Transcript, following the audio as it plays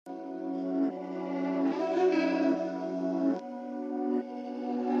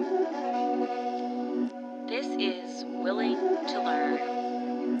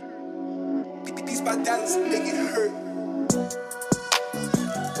Dallas make it hurt.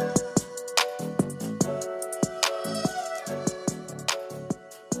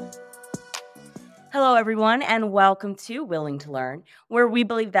 Hello, everyone, and welcome to Willing to Learn, where we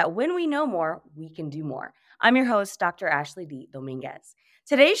believe that when we know more, we can do more. I'm your host, Dr. Ashley D. Dominguez.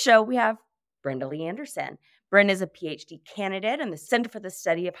 Today's show, we have Brenda Lee Anderson. Brenda is a PhD candidate in the Center for the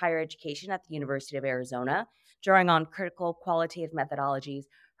Study of Higher Education at the University of Arizona. Drawing on critical qualitative methodologies,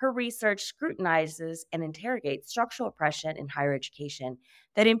 her research scrutinizes and interrogates structural oppression in higher education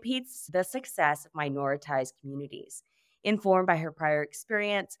that impedes the success of minoritized communities. Informed by her prior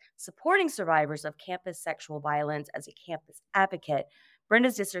experience supporting survivors of campus sexual violence as a campus advocate,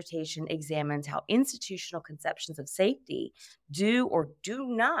 Brenda's dissertation examines how institutional conceptions of safety do or do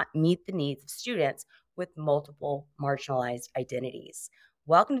not meet the needs of students with multiple marginalized identities.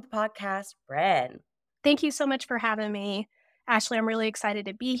 Welcome to the podcast, Bren. Thank you so much for having me. Ashley, I'm really excited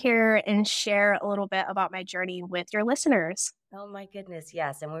to be here and share a little bit about my journey with your listeners. Oh my goodness,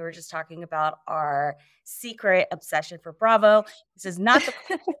 yes. And we were just talking about our secret obsession for Bravo. This is not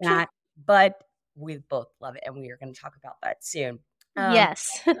the that, but we both love it, and we are going to talk about that soon.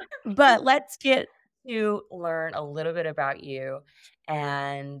 Yes. But let's get to learn a little bit about you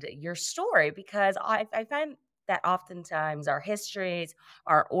and your story, because I find that oftentimes our histories,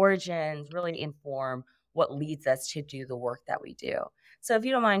 our origins really inform what leads us to do the work that we do. So if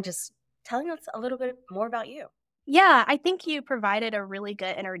you don't mind just telling us a little bit more about you. Yeah, I think you provided a really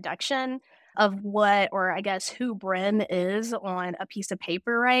good introduction of what, or I guess who Bren is on a piece of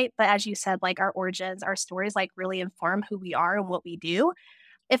paper, right? But as you said, like our origins, our stories like really inform who we are and what we do.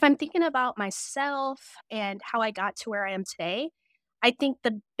 If I'm thinking about myself and how I got to where I am today, I think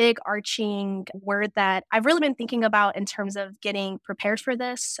the big arching word that I've really been thinking about in terms of getting prepared for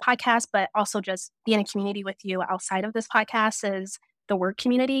this podcast, but also just being in a community with you outside of this podcast is the work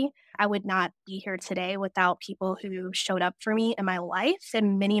community. I would not be here today without people who showed up for me in my life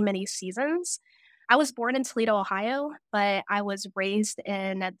in many, many seasons. I was born in Toledo, Ohio, but I was raised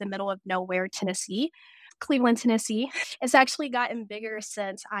in the middle of nowhere, Tennessee. Cleveland, Tennessee. It's actually gotten bigger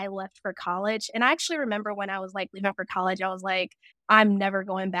since I left for college. And I actually remember when I was like leaving for college, I was like, I'm never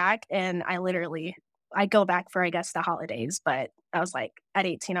going back. And I go back for, I guess, the holidays. But I was like, at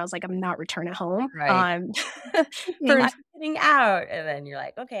 18, I was like, I'm not returning home. Right. For I'm getting out. And then you're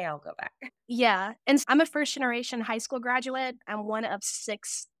like, okay, I'll go back. Yeah. And I'm a first generation high school graduate. I'm one of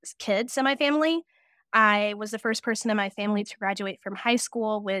 6 kids in my family. I was the first person in my family to graduate from high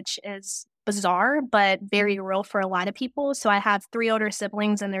school, which is bizarre, but very real for a lot of people. So I have 3 older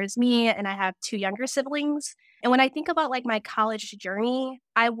siblings and there's me, and I have 2 younger siblings. And when I think about like my college journey,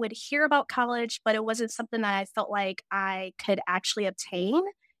 I would hear about college, but it wasn't something that I felt like I could actually obtain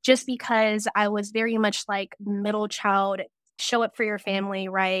just because I was very much like middle child, show up for your family,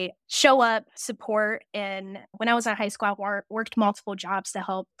 right? Show up, support. And when I was in high school, I worked multiple jobs to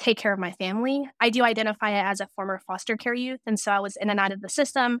help take care of my family. I do identify it as a former foster care youth. And so I was in and out of the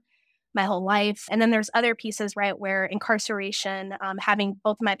system my whole life. And then there's other pieces, right, where incarceration, having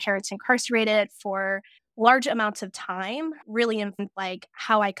both my parents incarcerated for large amounts of time really influenced like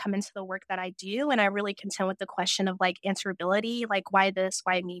how I come into the work that I do. And I really contend with the question of like answerability, like why this,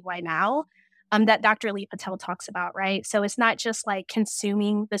 why me, why now? That Dr. Lee Patel talks about, right? So it's not just like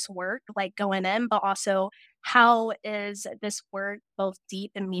consuming this work, like going in, but also how is this work both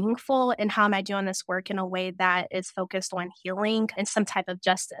deep and meaningful? And how am I doing this work in a way that is focused on healing and some type of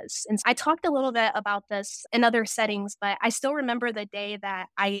justice? And I talked a little bit about this in other settings, but I still remember the day that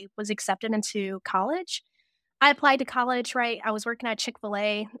I was accepted into college. I applied to college, right? I was working at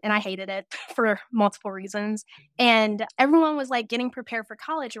Chick-fil-A and I hated it for multiple reasons. And everyone was like getting prepared for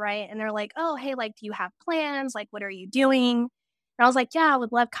college, right? And they're like, oh, hey, like, do you have plans? Like, what are you doing? And I was like, yeah, I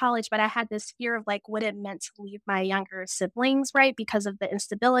would love college, but I had this fear of like what it meant to leave my younger siblings, right? Because of the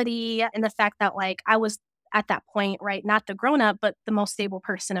instability and the fact that like I was at that point, right? Not the grown up, but the most stable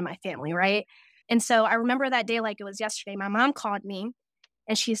person in my family, right? And so I remember that day like it was yesterday. My mom called me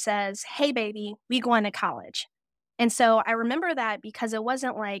and she says, hey, baby, we going to college. And so I remember that because it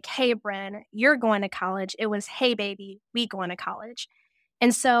wasn't like, hey, Bren, you're going to college. It was, hey, baby, we going to college.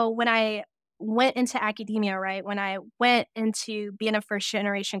 And so when I went into academia, right, when I went into being a first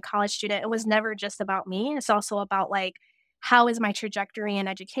generation college student, it was never just about me. It's also about like, how is my trajectory in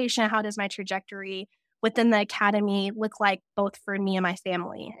education? How does my trajectory within the academy look like both for me and my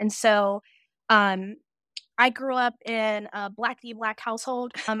family? And so um, I grew up in a Black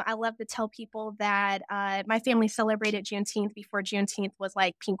household. I love to tell people that my family celebrated Juneteenth before Juneteenth was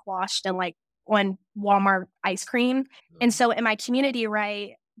like pink washed and like on Walmart ice cream. And so in my community,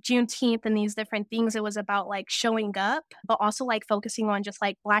 right, Juneteenth and these different things, it was about like showing up, but also like focusing on just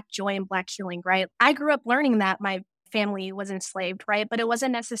like Black joy and Black healing, right? I grew up learning that my family was enslaved, right? But it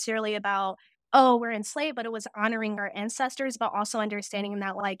wasn't necessarily about, oh, we're enslaved, but it was honoring our ancestors, but also understanding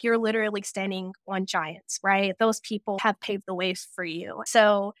that like you're literally standing on giants, right? Those people have paved the way for you.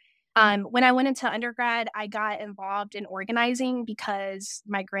 So when I went into undergrad, I got involved in organizing because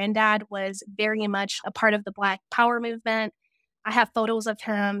my granddad was very much a part of the Black Power movement. I have photos of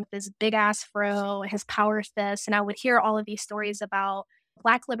him, this big ass fro, his power fist, and I would hear all of these stories about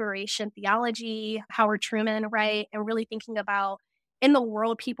Black liberation theology, Howard Truman, right? And really thinking about in the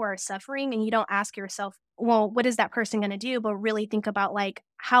world, people are suffering, and you don't ask yourself, well, what is that person going to do? But really think about, like,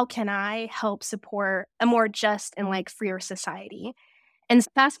 how can I help support a more just and like freer society? And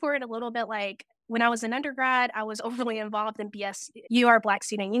fast forward a little bit, like when I was an undergrad, I was overly involved in BSUR Black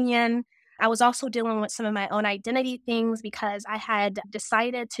Student Union. I was also dealing with some of my own identity things because I had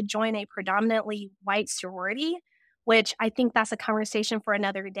decided to join a predominantly white sorority, which I think that's a conversation for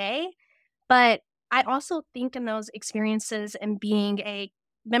another day. But I also think in those experiences and being a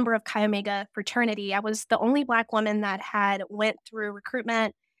member of Chi Omega fraternity, I was the only Black woman that had went through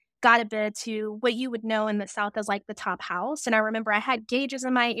recruitment, got a bid to what you would know in the South as like the top house. And I remember I had gauges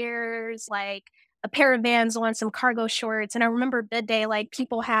in my ears, like a pair of Vans on, some cargo shorts. And I remember bid day, like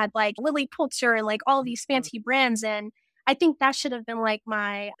people had like Lily Pulitzer and like all these fancy brands. And I think that should have been like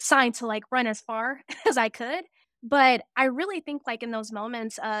my sign to like run as far as I could. But I really think like in those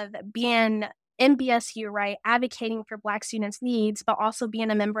moments of being in BSU, right, advocating for Black students' needs, but also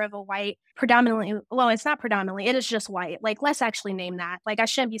being a member of a white, predominantly, well, it's not predominantly, it is just white. Like, let's actually name that. Like, I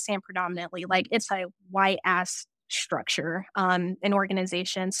shouldn't be saying predominantly. Like, it's a white ass structure, an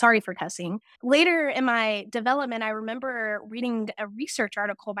organization. Sorry for cussing. Later in my development, I remember reading a research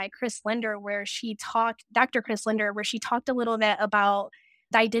article by Dr. Chris Linder, where she talked a little bit about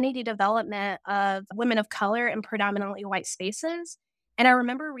the identity development of women of color in predominantly white spaces. And I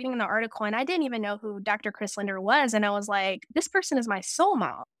remember reading the article and I didn't even know who Dr. Chris Linder was. And I was like, this person is my soul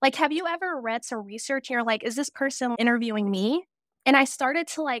mom. Like, have you ever read some research and you're like, is this person interviewing me? And I started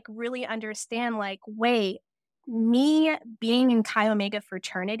to like really understand, like, wait, me being in Chi Omega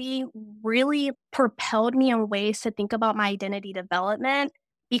fraternity really propelled me in ways to think about my identity development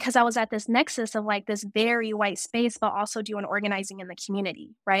because I was at this nexus of like this very white space, but also doing organizing in the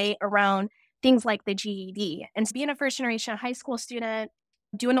community, right? Around things like the GED. And being a first generation high school student,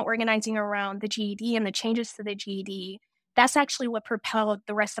 doing the organizing around the GED and the changes to the GED, that's actually what propelled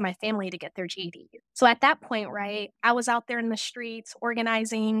the rest of my family to get their GED. So at that point, right, I was out there in the streets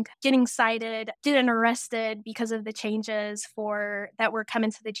organizing, getting cited, getting arrested because of the changes for that were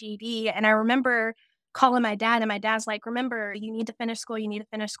coming to the GED. And I remember calling my dad and my dad's like, remember, you need to finish school, you need to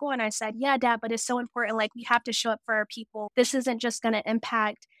finish school. And I said, yeah, dad, but it's so important. Like we have to show up for our people. This isn't just going to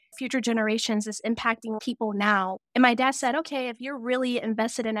impact future generations, is impacting people now. And my dad said, okay, if you're really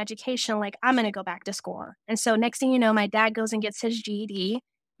invested in education, like I'm going to go back to school. And so next thing you know, my dad goes and gets his GED.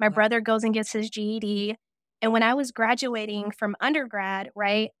 My brother goes and gets his GED. And when I was graduating from undergrad,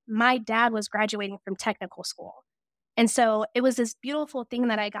 right, my dad was graduating from technical school. And so it was this beautiful thing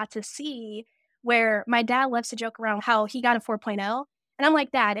that I got to see where my dad loves to joke around how he got a 4.0. And I'm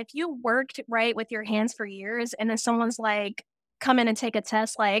like, Dad, if you worked right with your hands for years and then someone's like, come in and take a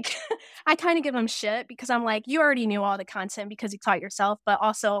test, like I kind of give them shit because I'm like, you already knew all the content because you taught yourself, but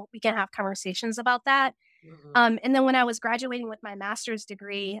also we can have conversations about that. Mhm. And then when I was graduating with my master's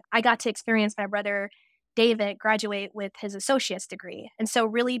degree, I got to experience my brother David graduate with his associate's degree. And so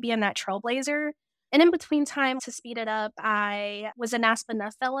really being that trailblazer. And in between time, to speed it up, I was a NASPA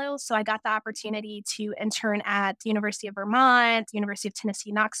Nuff Fellow. So I got the opportunity to intern at the University of Vermont, the University of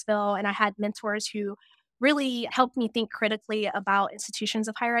Tennessee, Knoxville, and I had mentors who really helped me think critically about institutions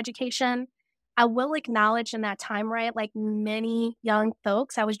of higher education. I will acknowledge in that time, right, like many young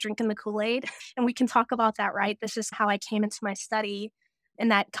folks, I was drinking the Kool-Aid, and we can talk about that, right? This is how I came into my study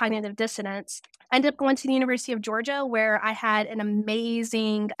and that cognitive dissonance. I ended up going to the University of Georgia, where I had an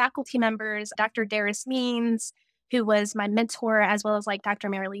amazing faculty members, Dr. Darius Means, who was my mentor, as well as like Dr.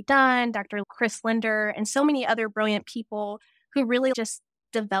 Mary Lee Dunn, Dr. Chris Linder, and so many other brilliant people who really just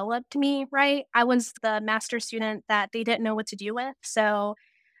developed me, right? I was the master student that they didn't know what to do with. So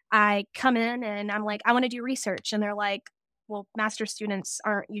I come in and I'm like, I want to do research. And they're like, well, master students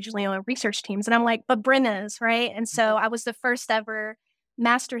aren't usually on research teams. And I'm like, but Brenda is, right? And so I was the first ever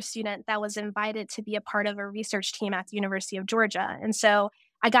master student that was invited to be a part of a research team at the University of Georgia. And so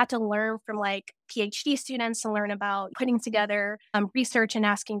I got to learn from like PhD students and learn about putting together research and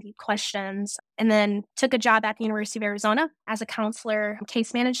asking deep questions. And then took a job at the University of Arizona as a counselor,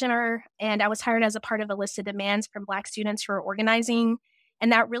 case manager. And I was hired as a part of a list of demands from Black students who are organizing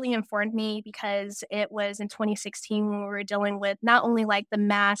And that really informed me because it was in 2016 when we were dealing with not only like the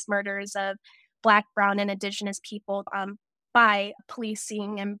mass murders of Black, Brown, and Indigenous people by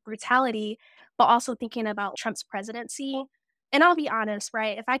policing and brutality, but also thinking about Trump's presidency. And I'll be honest,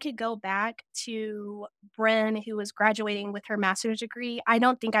 right? If I could go back to Bryn, who was graduating with her master's degree, I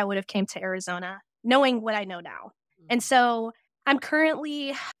don't think I would have came to Arizona knowing what I know now. And Mhm. so I'm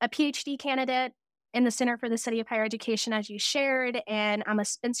currently a PhD candidate in the Center for the Study of Higher Education, as you shared, and I'm a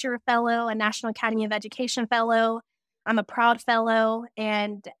Spencer Fellow, a National Academy of Education Fellow. I'm a proud fellow,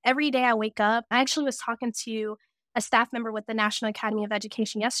 and every day I wake up, I actually was talking to a staff member with the National Academy of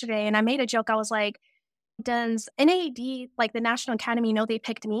Education yesterday, and I made a joke. I was like, does NAEd, like the National Academy, know they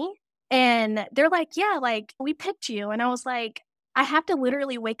picked me? And they're like, yeah, like we picked you. And I was like, I have to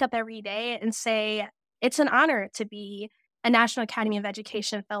literally wake up every day and say, it's an honor to be a National Academy of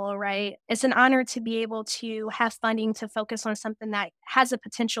Education fellow, right? It's an honor to be able to have funding to focus on something that has the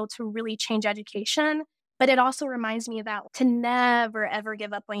potential to really change education. But it also reminds me that to never ever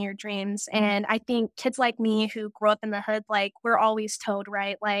give up on your dreams. And I think kids like me who grew up in the hood, like we're always told,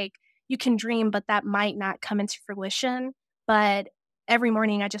 right? Like, you can dream, but that might not come into fruition. But every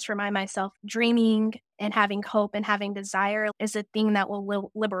morning, I just remind myself dreaming and having hope and having desire is a thing that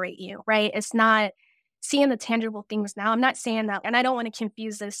will liberate you, right? It's not seeing the tangible things now. I'm not saying that, and I don't want to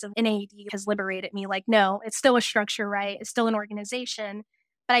confuse this of NAED has liberated me. Like, no, it's still a structure, right? It's still an organization.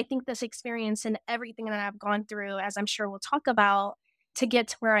 But I think this experience and everything that I've gone through, as I'm sure we'll talk about, to get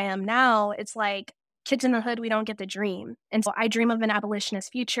to where I am now, it's like kids in the hood, we don't get to dream. And so I dream of an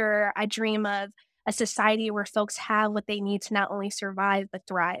abolitionist future. I dream of a society where folks have what they need to not only survive, but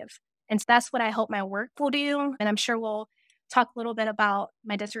thrive. And so that's what I hope my work will do. And I'm sure we'll talk a little bit about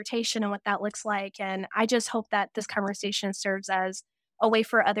my dissertation and what that looks like. And I just hope that this conversation serves as a way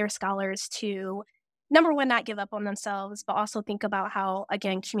for other scholars to, number one, not give up on themselves, but also think about how,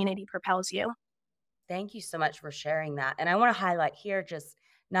 again, community propels you. Thank you so much for sharing that. And I want to highlight here just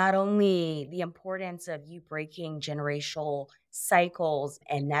not only the importance of you breaking generational cycles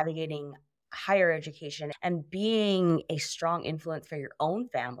and navigating higher education and being a strong influence for your own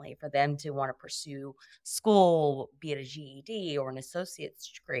family, for them to want to pursue school, be it a GED or an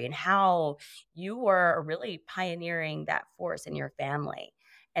associate's degree, and how you were really pioneering that force in your family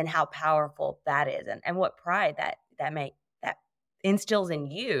and how powerful that is, and what pride that instills in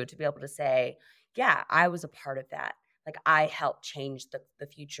you to be able to say, yeah, I was a part of that. Like, I helped change the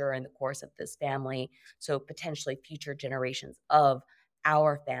future and the course of this family. So potentially future generations of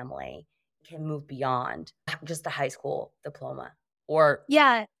our family can move beyond just a high school diploma or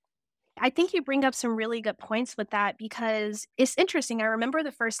Yeah, I think you bring up some really good points with that because it's interesting. I remember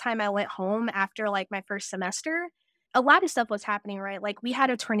the first time I went home after like my first semester, a lot of stuff was happening, right? Like we had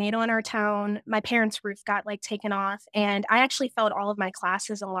a tornado in our town. My parents' roof got like taken off, and I actually failed all of my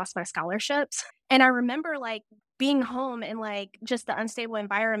classes and lost my scholarships. And I remember like being home in like just the unstable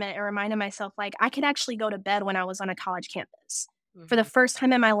environment and reminding myself like I could actually go to bed when I was on a college campus. For the Mhm, first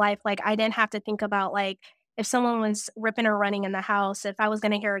time in my life, like I didn't have to think about like if someone was ripping or running in the house, if I was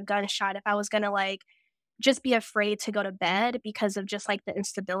gonna hear a gunshot, if I was gonna, like, just be afraid to go to bed because of just, like, the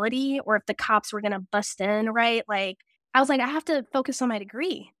instability or if the cops were gonna bust in, right? Like, I was like, "I have to focus on my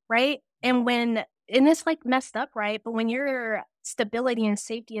degree," right? And it's, like, messed up, right? But when your stability and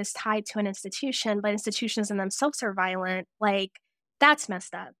safety is tied to an institution, but institutions in themselves are violent, like, that's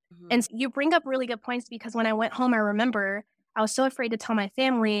messed up. And mhm. you bring up really good points because when I went home, I remember I was so afraid to tell my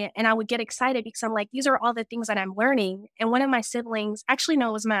family, and I would get excited because I'm like, "These are all the things that I'm learning." And one of my siblings actually, no,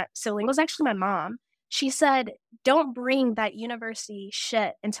 it was my sibling, it was actually my mom. She said, "Don't bring that university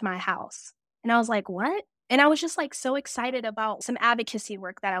shit into my house." And I was like, "What?" And I was just, like, so excited about some advocacy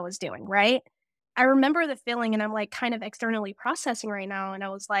work that I was doing, right? I remember the feeling, and I'm, like, kind of externally processing right now, and I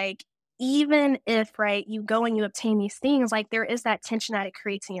was like, even if, right, you go and you obtain these things, like, there is that tension that it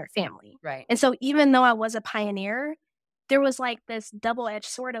creates in your family. Right. And so even though I was a pioneer, there was, like, this double-edged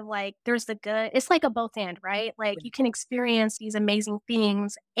sword of, like, there's the good it's like a both and, right? Like, you can experience these amazing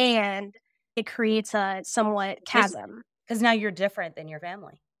things, and it creates a somewhat Because chasm. now you're different than your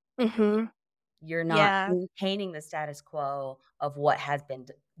family. Mhm. You're not Yeah. maintaining the status quo of what has been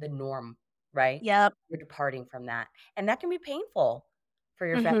the norm, right? Yep. You're departing from that, and that can be painful for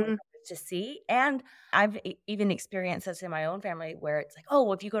your family Mhm. members to see, and I've even experienced this in my own family where it's like,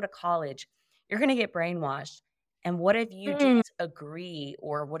 "Oh, if you go to college, you're gonna get brainwashed, and what if you Mm. just agree,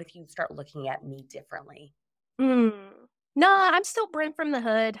 or what if you start looking at me differently?" Mm. No, I'm still Brent from the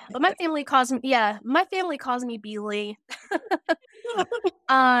hood, but my family calls me Beely.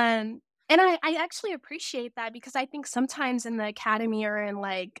 And I actually appreciate that because I think sometimes in the academy or in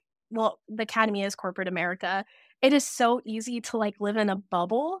like well, the academy is corporate America. it is so easy to, like, live in a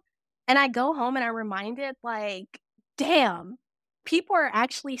bubble, and I go home and I'm reminded, like, "Damn, people are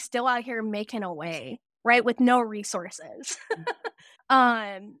actually still out here making a way, right, with no resources."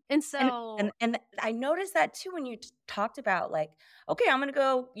 And And so and I noticed that too when you talked about like, okay, I'm gonna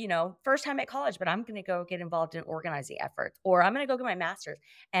go, first time at college, but I'm gonna go get involved in organizing efforts, or I'm gonna go get my master's.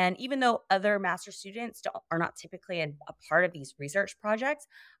 And even though other master students are not typically a part of these research projects,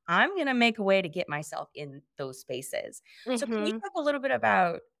 I'm gonna make a way to get myself in those spaces. So can you Mhm. talk a little bit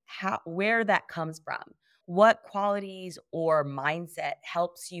about where that comes from? What qualities or mindset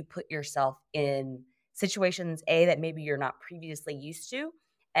helps you put yourself in situations A that maybe you're not previously used to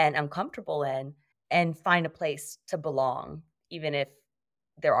and uncomfortable in, and find a place to belong, even if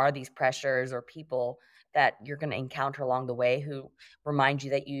there are these pressures or people that you're gonna encounter along the way who remind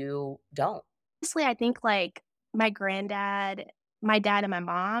you that you don't. Honestly, I think, like, my granddad, my dad, and my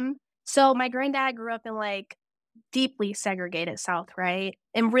mom. So, my granddad grew up in, like, deeply segregated South, right?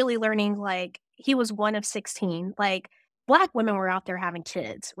 And really learning, like, he was one of 16, like, Black women were out there having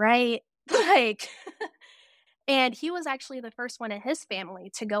kids, right? Like, and he was actually the first one in his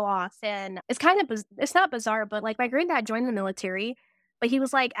family to go off, and it's kind of it's not bizarre, but, like, my granddad joined the military, but he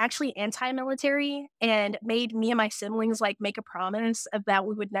was, like, actually anti-military and made me and my siblings, like, make a promise of that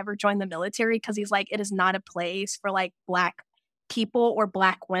we would never join the military because he's like, "It is not a place for, like, Black people or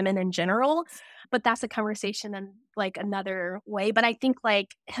Black women in general." But that's a conversation in, like, another way, but I think,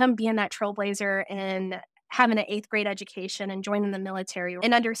 like, him being that trailblazer and having an 8th grade education and joining the military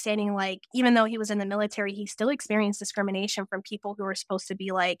and understanding, like, even though he was in the military, he still experienced discrimination from people who were supposed to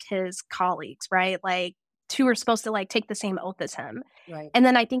be, like, his colleagues, right? Like, who were supposed to, like, take the same oath as him. Right. And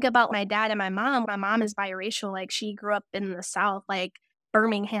then I think about my dad and my mom. My mom is biracial, like, she grew up in the South, like,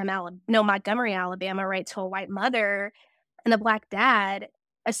 Montgomery, Alabama, right, to a white mother and a Black dad.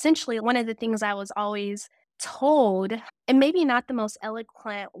 Essentially, one of the things I was always told, and maybe not the most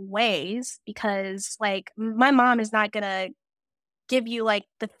eloquent ways, because, like, my mom is not gonna give you, like,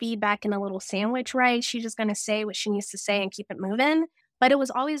 the feedback in a little sandwich, right? She's just gonna say what she needs to say and keep it moving. But it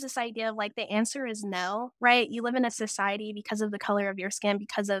was always this idea of, like, the answer is no, right? You live in a society because of the color of your skin,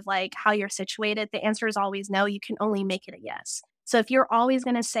 because of, like, how you're situated, the answer is always no, you can only make it a yes. So if you're always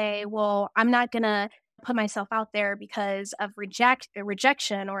gonna say, "Well, I'm not gonna put myself out there because of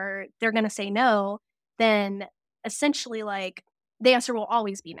rejection," or they're gonna say no, then essentially, like, the answer will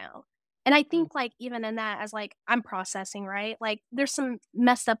always be no. And I Mm, think, like, even in that, as, like, I'm processing, right? Like, there's some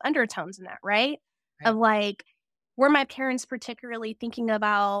messed up undertones in that, right? Of, right. like, were my parents particularly thinking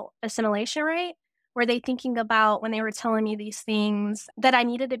about assimilation, right? Were they thinking about when they were telling me these things that I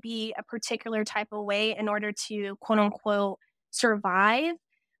needed to be a particular type of way in order to quote unquote survive?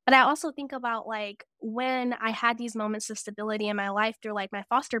 But I also think about, like, when I had these moments of stability in my life through, like, my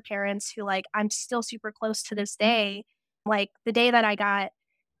foster parents who, like, I'm still super close to this day. Like, the day that I got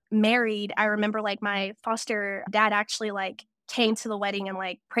married, I remember, like, my foster dad actually, like, came to the wedding and,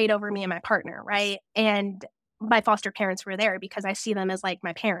 like, prayed over me and my partner, right? And my foster parents were there because I see them as, like,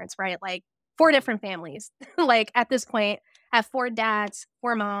 my parents, right? Like, 4 Mhm. different families. Like, at this point, I have 4 dads,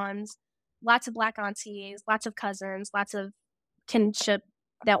 4 moms, lots of Black aunties, lots of cousins, lots of kinship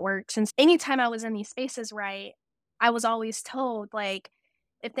networks, and anytime I was in these spaces, right, I was always told, like,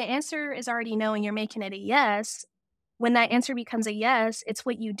 if the answer is already no and you're making it a yes, when that answer becomes a yes, it's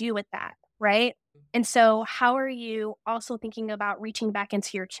what you do with that, right? And so, how are you also thinking about reaching back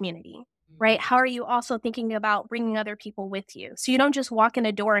into your community, right? Mhm. How are you also thinking about bringing other people with you? So you don't just walk in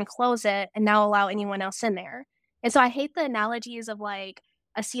a door and close it and now allow anyone else in there. And so I hate the analogies of, like,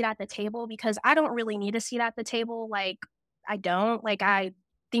 a seat at the table because I don't really need a seat at the table. Like, I don't. Like, I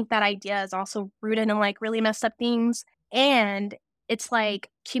think that idea is also rooted in, like, really messed up things. And it's like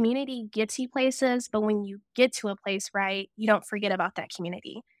community gets you places, but when you get to a place, right, you don't forget about that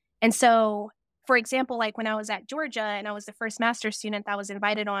community. And so, for example, like, when I was at Georgia and I was the first master's student that was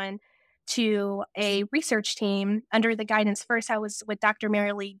invited on to a research team under the guidance, first I was with Dr.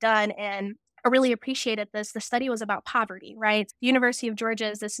 Mary Lee Dunn, and I really appreciated this. The study was about poverty, right? The University of Georgia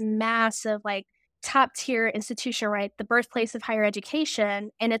is this massive, like, top tier institution, right? The birthplace of higher education,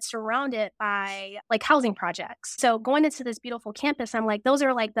 and it's surrounded by, like, housing projects. So going into this beautiful campus, I'm like, those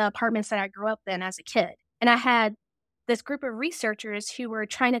are, like, the apartments that I grew up in as a kid. And I had this group of researchers who were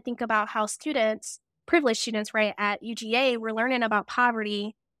trying to think about how students, privileged students, right, at UGA were learning about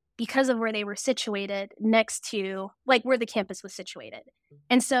poverty because of where they were situated next to, like, where the campus was situated.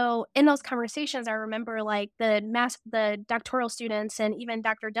 And so in those conversations, I remember, like, the doctoral students and even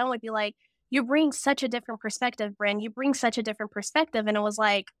Dr. Dunn would be like, "You bring such a different perspective, Bryn. You bring such a different perspective." And it was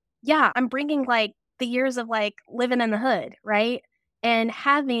like, yeah, I'm bringing, like, the years of, like, living in the hood, right? and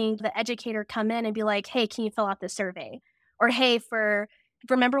having the educator come in and be like, "Hey, can you fill out this survey?" Or, "Hey, for"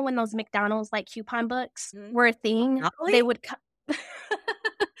 remember when those McDonald's, like, coupon books Mhm. were a thing? They Monopoly? would co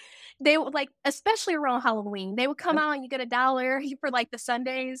they would, like, especially around Halloween, they would come Yep. out and you get $1 for, like, the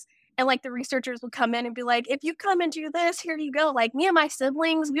Sundays, and, like, the researchers would come in and be like, "If you come and do this, here you go." Like, me and my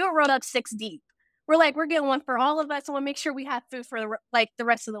siblings, we were rolled up 6 deep. We're like, "We're getting one for all of us, and we'll make sure we have food for the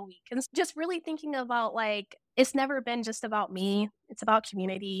rest of the week." And it's just really thinking about, like, it's never been just about me, it's about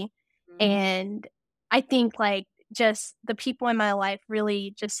community, Mhm. and I think, like, just the people in my life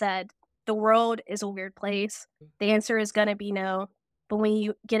really just said, "The world is a weird place. The answer is gonna be no, but when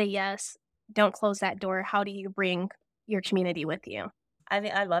you get a yes, don't close that door. How do you bring your community with you?" I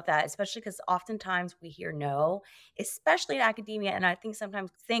mean, I love that, especially because oftentimes we hear no, especially in academia, and I think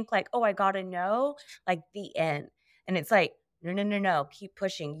sometimes think like, "Oh, I got a no," like the end, and it's like, "No, no, no, no, keep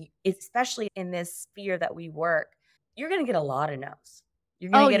pushing." Especially in this sphere that we work, you're gonna get a lot of no's.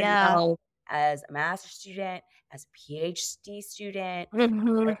 You're gonna Oh, get a yeah. no as a master's student, as a PhD student, as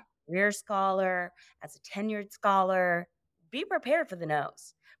Mhm. a career scholar, as a tenured scholar. Be prepared for the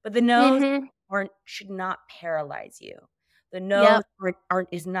no's, but the no's Mhm. aren't should not paralyze you. The no's Yep. aren't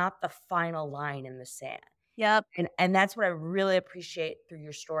is not the final line in the sand. Yep. And that's what I really appreciate through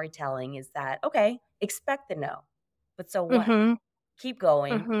your storytelling is that, okay, expect the no, but so what? Mhm. Keep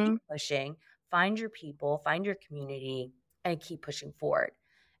going, keep Mhm. pushing, find your people, find your community, and keep pushing forward.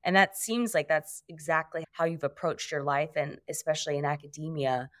 And that seems like that's exactly how you've approached your life, and especially in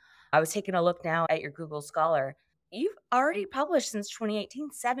academia. I was taking a look now at your Google Scholar. You've already published since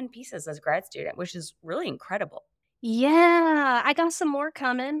 2018 7 pieces as a grad student, which is really incredible. Yeah, I got some more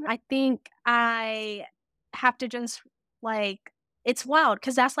coming. I think I have to just, like, it's wild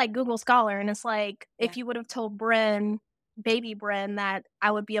because that's, like, Google Scholar, and it's like, Yeah. if you would've told Bren, baby Bren, that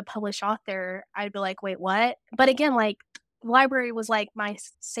I would be a published author, I'd be like, "Wait, what?" But again, like, the library was, like, my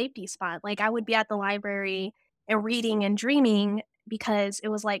safety spot. Like, I would be at the library and reading and dreaming because it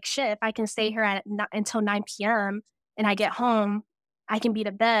was like, "Shit, if I can stay here at until 9 p.m. and I get home, I can be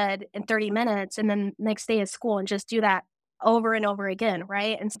to bed in 30 minutes and then next day is school," and just do that over and over again,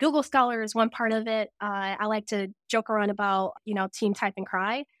 right? And Google Scholar is one part of it. I like to joke around about, team type and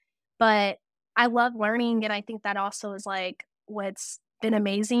cry, but I love learning. And I think that also is like what's been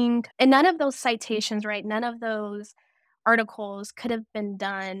amazing. And none of those citations, right? None of those articles could have been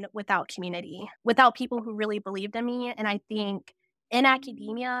done without community, without people who really believed in me. And I think in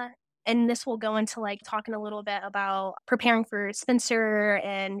academia, and this will go into like talking a little bit about preparing for Spencer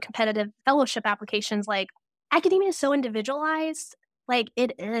and competitive fellowship applications. Like academia is so individualized, like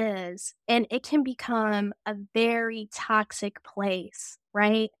it is, and it can become a very toxic place,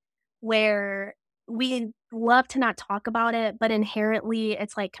 right? Where we love to not talk about it, but inherently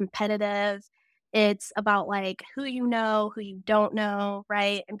it's like competitive. It's about like who you know, who you don't know,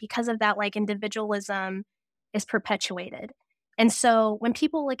 right? And because of that, like individualism is perpetuated. And so when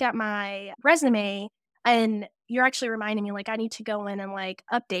people look at my resume, and you're actually reminding me, like, I need to go in and like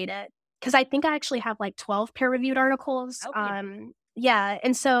update it because I think I actually have like 12 peer reviewed articles. Okay. Yeah.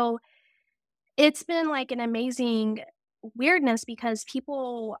 And so it's been, like, an amazing weirdness because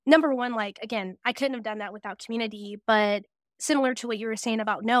people number 1, like, again, I couldn't have done that without community, but similar to what you were saying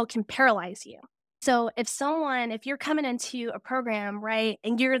about no can paralyze you. So, if you're coming into a program, right,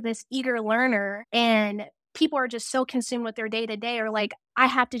 and you're this eager learner and people are just so consumed with their day to day or like, "I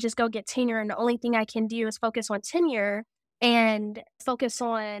have to just go get tenure, and the only thing I can do is focus on tenure and focus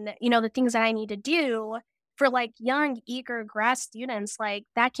on, the things that I need to do," for, like, young, eager grad students, like,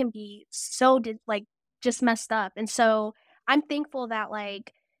 that can be so just messed up, and so, I'm thankful that,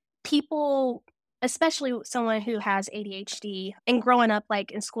 like, people especially someone who has ADHD and growing up,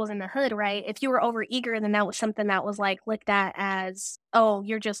 like, in schools in the hood, right? If you were overeager, then that was something that was, like, looked at as, "Oh,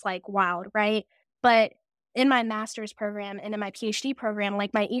 you're just, like, wild," right? But in my master's program and in my PhD program,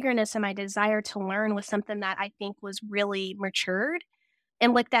 like, my eagerness and my desire to learn was something that I think was really matured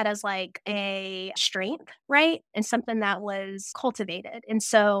and looked at as like a strength, right? And something that was cultivated. And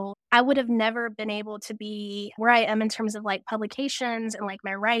so I would have never been able to be where I am in terms of like publications and like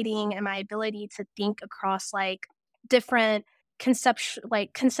my writing and my ability to think across like different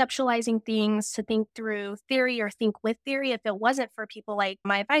conceptualizing things to think through theory or think with theory if it wasn't for people like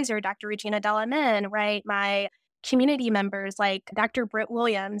my advisor, Dr. Regina Dallaman, right? My community members like Dr. Britt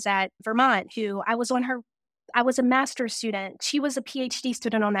Williams at Vermont, who I was a master's student. She was a PhD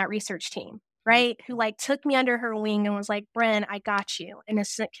student on that research team, Mhm. right? Who like took me under her wing and was like, "Bren, I got you," and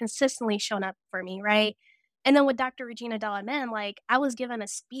has consistently shown up for me, right? And then with Dr. Regina Dallaman, like I was given a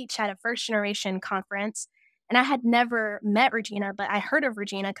speech at a first generation conference, and I had never met Regina, but I heard of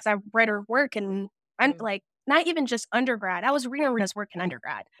Regina because I read her work, and I'm Mhm. like not even just undergrad. I was reading his work in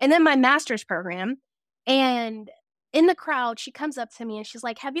undergrad. And then my master's program. And in the crowd, she comes up to me and she's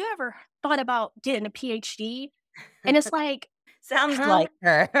like, "Have you ever thought about getting a PhD?" And it's like, Sounds huh? like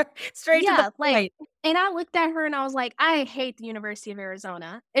her. Straight to the Yeah, like, point. and I looked at her and I was like, "I hate the University of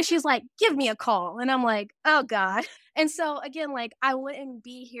Arizona." And she's like, "Give me a call." And I'm like, "Oh god." And so again, like, I wouldn't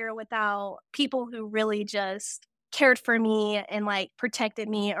be here without people who really just cared for me and, like, protected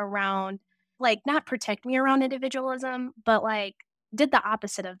me around, like, not protect me around individualism, but, like, did the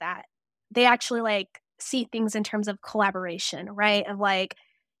opposite of that. They actually, like, see things in terms of collaboration, right? Of like,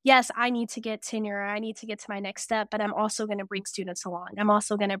 yes, I need to get tenure, I need to get to my next step, but I'm also gonna bring students along. I'm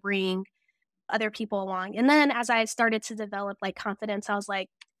also gonna bring other people along. And then as I started to develop like confidence, I was like,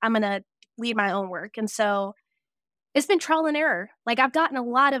 I'm gonna lead my own work. And so it's been trial and error. Like I've gotten a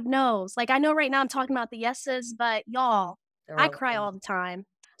lot of no's. Like I know right now I'm talking about the yeses, but y'all, There I were cry all the time.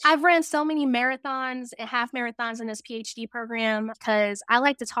 I've ran so many marathons and half marathons in this PhD program because I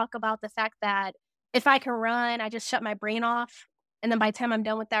like to talk about the fact that if I can run, I just shut my brain off. And then by the time I'm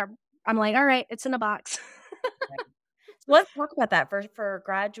done with that, I'm like, all right, it's in a box. So let's talk about that for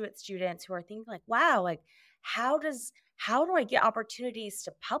graduate students who are thinking like, "Wow, like how do I get opportunities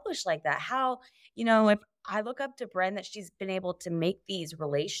to publish like that?" If I look up to Bren that she's been able to make these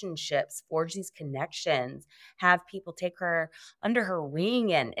relationships, forge these connections, have people take her under her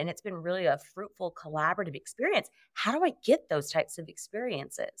wing and it's been really a fruitful collaborative experience. How do I get those types of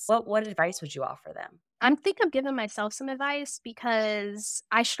experiences? What advice would you offer them? I'm think I'm giving myself some advice because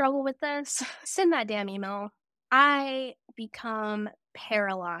I struggle with this. Send that damn email. I become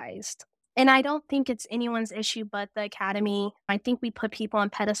paralyzed. And I don't think it's anyone's issue but the academy. I think we put people on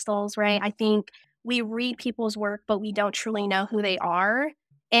pedestals, right? I think we read people's work, but we don't truly know who they are.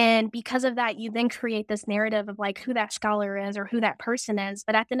 And because of that, you then create this narrative of like who that scholar is or who that person is.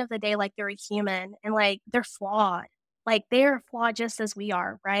 But at the end of the day, like they're a human and like they're flawed. Like they're flawed just as we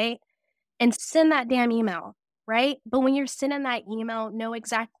are, right? And send that damn email, right? But when you're sending that email, know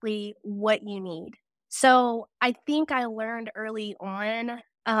exactly what you need. So I think I learned early on,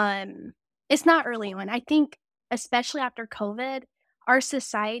 it's not early on. I think especially after COVID, our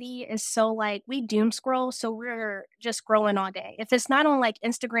society is so like we doom scroll, so we're just scrolling all day. If it's not on like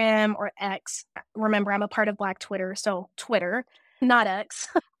Instagram or X, remember I'm a part of Black Twitter, so Twitter, not X.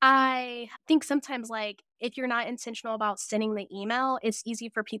 I think sometimes, like, if you're not intentional about sending the email, it's easy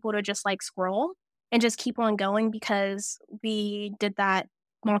for people to just, like, scroll and just keep on going because we did that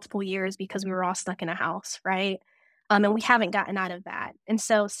multiple years because we were all stuck in a house, right? And we haven't gotten out of that. And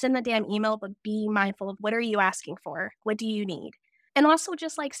so send the damn email, but be mindful of what are you asking for? What do you need? And also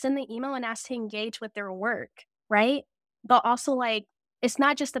just, like, send the email and ask to engage with their work, right? But also, like, it's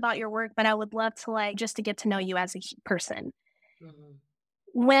not just about your work, but I would love to, like, just to get to know you as a person. Mhm.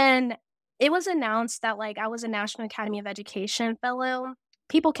 When it was announced that, like, I was a National Academy of Education fellow,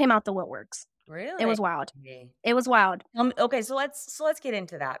 people came out the woodworks. It Really? was wild. It was wild. Okay, so let's get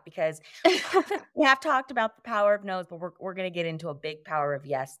into that because we have talked about the power of no's, but we're gonna get into a big power of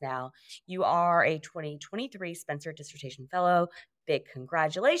yes now. You are a 2023 Spencer Dissertation Fellow. Big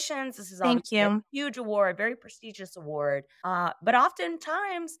congratulations. This is Thank obviously a you. huge award, very prestigious award. But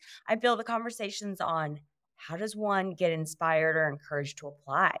oftentimes I feel the conversations on how does one get inspired or encouraged to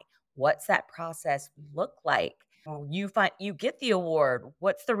apply? What's that process look like? You get the award.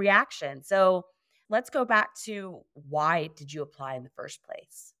 What's the reaction? So let's go back to why did you apply in the first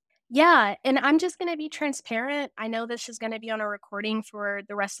place? Yeah, and I'm just gonna be transparent. I know this is gonna be on a recording for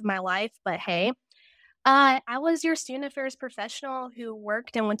the rest of my life, but hey, I was your student affairs professional who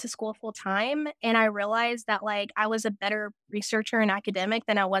worked and went to school full time, and I realized that, like, I was a better researcher and academic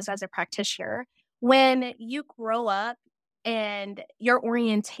than I was as a practitioner. When you grow up and your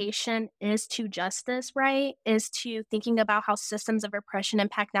orientation is to justice, right? Is to thinking about how systems of oppression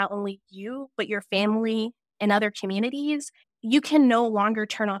impact not only you, but your family and other communities, you can no longer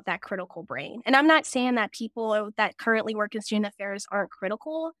turn off that critical brain. And I'm not saying that people that currently work in student affairs aren't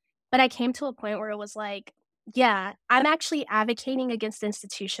critical, but I came to a point where it was like, yeah, I'm actually advocating against the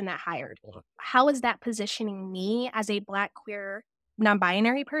institution that hired me. How is that positioning me as a Black, queer, non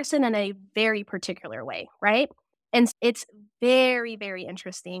binary person in a very particular way? Right. And it's very, very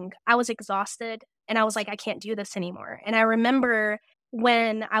interesting. I was exhausted and I was like, I can't do this anymore. And I remember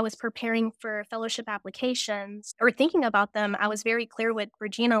when I was preparing for fellowship applications or thinking about them, I was very clear with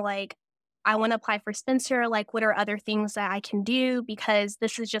Regina, like, I want to apply for Spencer. Like, what are other things that I can do? Because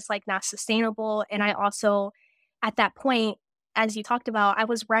this is just like not sustainable. And I also, at that point, as you talked about, I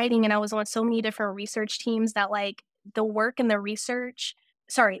was writing and I was on so many different research teams that like the work and the research,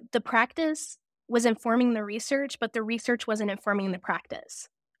 sorry, the practice was informing the research, but the research wasn't informing the practice.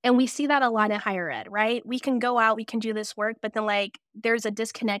 And we see that a lot in higher ed, right? We can go out, we can do this work, but then like there's a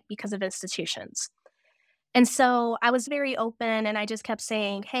disconnect because of institutions. And so I was very open and I just kept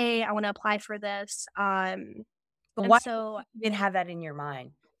saying, "Hey, I want to apply for this." But And why so did you even have that in your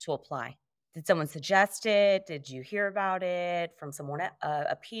mind to apply? Did someone suggest it? Did you hear about it from someone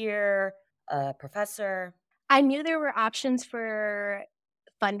a peer, a professor? I knew there were options for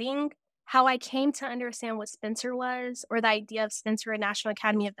funding. How I came to understand what Spencer was, or the idea of Spencer and National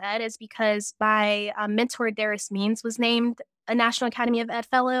Academy of Ed, is because my mentor Darius Means was named a National Academy of Ed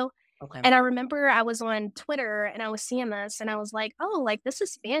fellow. Okay. And I remember I was on Twitter and I was seeing this and I was like, oh, like this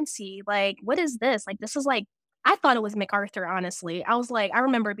is fancy. Like, what is this? Like, this is like, I thought it was MacArthur, honestly. I was like, I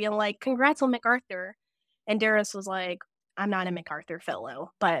remember being like, congrats on MacArthur. And Darius was like, I'm not a MacArthur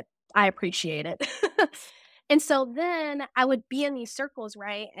fellow, but I appreciate it. And so then I would be in these circles,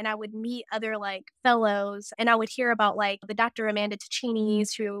 right? And I would meet other like fellows and I would hear about like the Dr. Amanda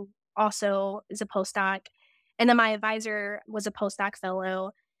Ticini's, who also is a postdoc. And then my advisor was a postdoc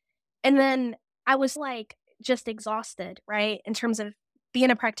fellow. And then I was like just exhausted, right? In terms of being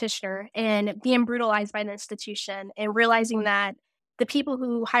a practitioner and being brutalized by an institution and realizing that the people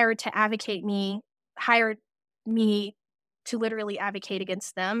who hired me to literally advocate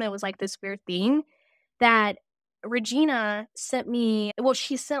against them. It was like this weird thing that Regina sent me. Well,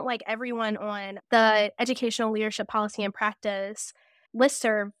 she sent like everyone on the educational leadership policy and practice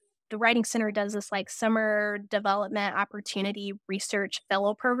listserv. The Writing Center does this like summer development opportunity research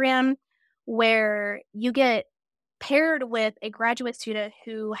fellow program where you get paired with a graduate student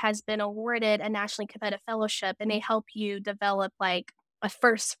who has been awarded a nationally competitive fellowship and they help you develop like a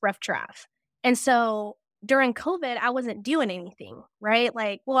first rough draft. And so during COVID, I wasn't doing anything, right?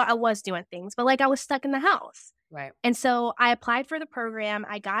 Like, well, I was doing things, but like I was stuck in the house. Right. And so I applied for the program,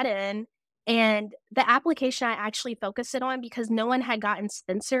 I got in, and the application I actually focused it on because no one had gotten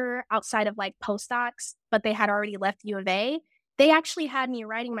Spencer outside of like postdocs, but they had already left U of A. They actually had me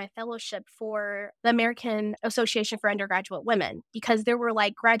writing my fellowship for the American Association for Undergraduate Women because there were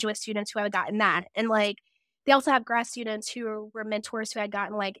like graduate students who had gotten that. And like they also have grad students who were mentors who had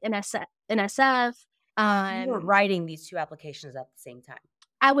gotten like NSF. You were Um, writing these 2 applications at the same time?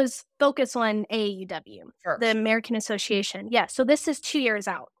 I was focused on AAUW, the First. American Association. Yeah, so this is 2 years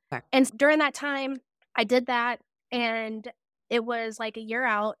out. Okay. And during that time, I did that, and it was like a year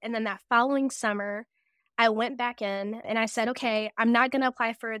out, and then that following summer, I went back in and I said, "Okay, I'm not gonna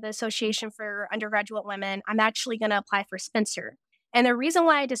apply for the Association for Undergraduate Women, I'm actually gonna apply for Spencer." And the reason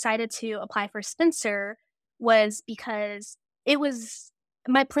why I decided to apply for Spencer was because it was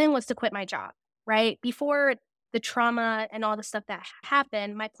my plan was to quit my job, right? Before the trauma and all the stuff that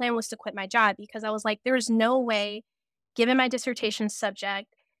happened, my plan was to quit my job because I was like, there's no way, given my dissertation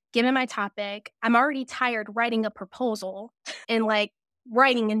subject, given my topic, I'm already tired writing a proposal and like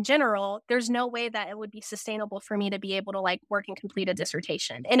writing in general. There's no way that it would be sustainable for me to be able to like work and complete a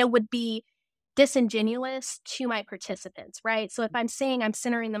dissertation. And it would be disingenuous to my participants, right? So if I'm saying I'm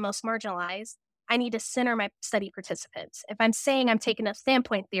centering the most marginalized, I need to center my study participants. If I'm saying I'm taking up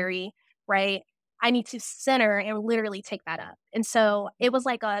standpoint theory, right, I need to center and literally take that up. And so it was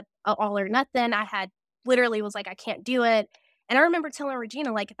like a all or nothing. I had literally was like, I can't do it. And I remember telling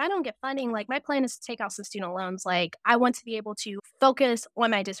Regina, like, if I don't get funding, like my plan is to take out some student loans. Like I want to be able to focus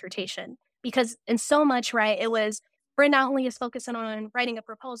on my dissertation because in so much, right, it was Brenda not only is focusing on writing a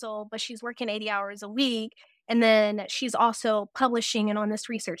proposal, but she's working 80 hours a week. And then she's also publishing and on this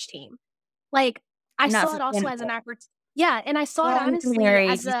research team. Like I Not saw it also as an sustainable. opportunity. Yeah. And I saw it Well, you're honestly married,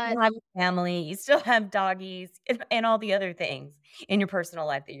 as you a, still have a family, you still have doggies, and all the other things in your personal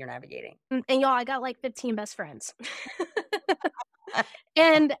life that you're navigating. and y'all, I got like 15 best friends.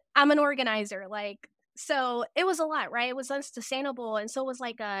 And I'm an organizer, like, so it was a lot, right? It was unsustainable, and so it was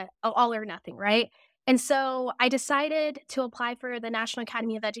like a all or nothing, right? And so I decided to apply for the National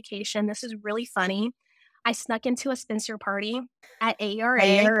Academy of Education. This is really funny. I snuck into a Spencer party at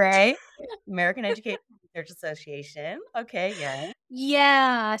AERA. ARA, American Education Research Association. Okay, yeah.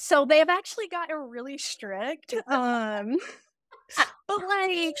 Yeah, so they've actually gotten really strict, but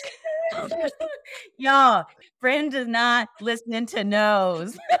like Y'all, Brenda's not listening to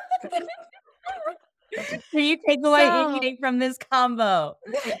no's. Can you take away so anything from this combo?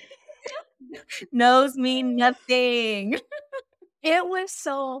 No's mean nothing. it was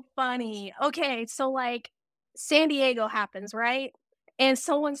so funny. Okay, so like San Diego happens, right? And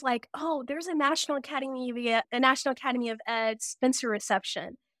someone's like, "Oh, there's a National Academy of Ed Spencer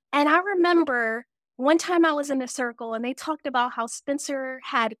reception." And I remember one time I was in a circle and they talked about how Spencer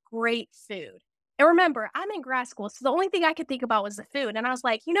had great food. And remember, I'm in grad school, so the only thing I could think about was the food. And I was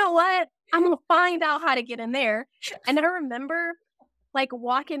like, "You know what? I'm going to find out how to get in there." And I remember like,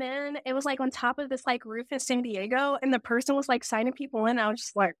 walking in, it was, like, on top of this, like, roof in San Diego, and the person was, like, signing people in, I was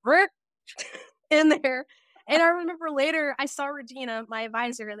just like, "Rick," in there, and I remember later, I saw Regina, my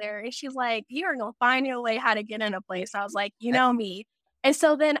advisor there, and she's like, "You are gonna find your way how to get in a place." I was like, "You know me." And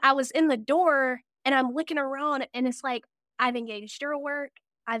so then I was in the door, and I'm looking around, and it's like, "I've engaged her work,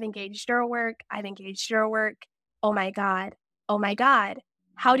 I've engaged her work, I've engaged her work. Oh my god. Oh my god.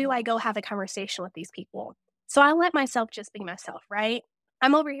 How do I go have a conversation with these people?" So I let myself just be myself, right?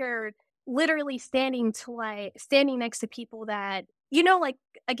 I'm over here literally standing next to people that, like,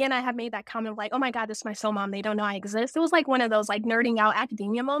 again, I had made that comment of like, "Oh my god, this is my soul mom, they don't know I exist." It was like one of those, like, nerding out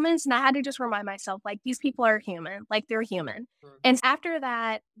academia moments, and I had to just remind myself, like, these people are human, like, they're human. And after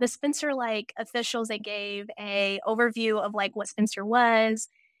that, the Spencer, like, officials, they gave a overview of, like, what Spencer was,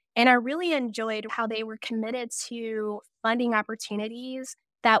 and I really enjoyed how they were committed to funding opportunities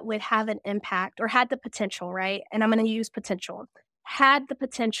that would have an impact or had the potential, right? And I'm gonna use potential, had the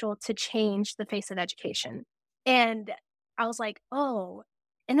potential to change the face of education. And I was like, "Oh."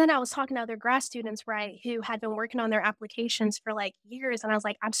 And then I was talking to other grad students, right, who had been working on their applications for, like, years, and I was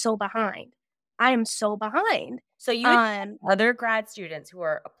like, "I'm so behind. I am so behind." So you had Um, other grad students who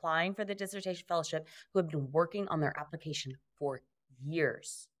are applying for the dissertation fellowship who have been working on their application for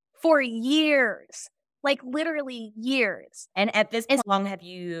years. for years, like, literally years. And at this And point, how long had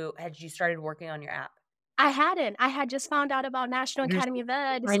you started working on your app? I hadn't. I had just found out about National You're Academy of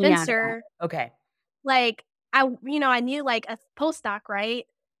Ed, finding out about Spencer. it. Okay. Like, I knew, like, a postdoc, right?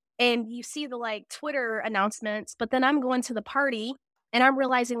 And you see the, like, Twitter announcements, but then I'm going to the party, and I'm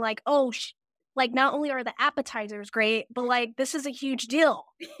realizing, like, "Oh, like, not only are the appetizers great, but, like, this is a huge deal."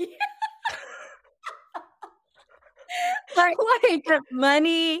 Right. Like, Get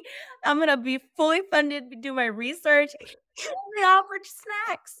money. I'm gonna be fully funded to do my research. They offer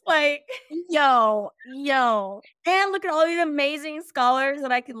snacks, like, yo. and look at all these amazing scholars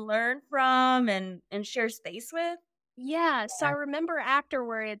that I can learn from and share space with. Yeah, so I Yeah. remember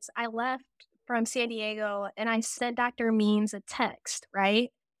afterwards, I left from San Diego, and I sent Dr. Means a text,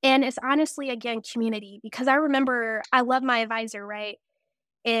 right? And it's honestly, again, community, because I remember I love my advisor, right?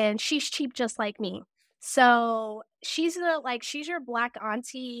 And she's cheap just like me. So she's your black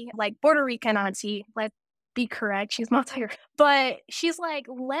auntie, like Puerto Rican auntie. Let's be correct. She's multi, but she's like,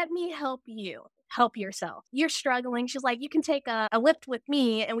 "Let me help you. Help yourself. You're struggling." She's like, "You can take a lift with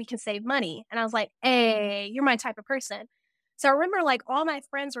me and we can save money." And I was like, "Hey, you're my type of person." So I remember, like, all my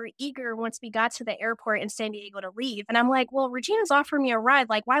friends were eager once we got to the airport in San Diego to leave. And I'm like, "Well, Regina's offering me a ride.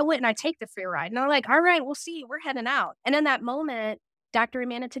 Like, why wouldn't I take the free ride?" And they're like, "All right, we'll see. We're heading out." And in that moment, Dr.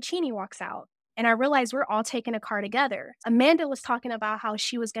 Amanda Ticini walks out, and I realized we're all taking a car together. Amanda was talking about how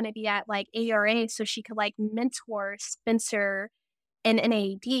she was gonna be at, like, ARA so she could, like, mentor Spencer and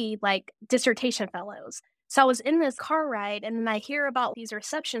NAEd, like, dissertation fellows. So I was in this car ride, and then I hear about these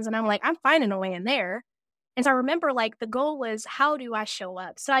receptions, and I'm like, "I'm finding a way in there." And so I remember, like, the goal was, how do I show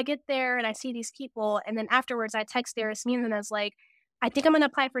up? So I get there and I see these people, and then afterwards I text Darasmeen and I was like, "I think I'm gonna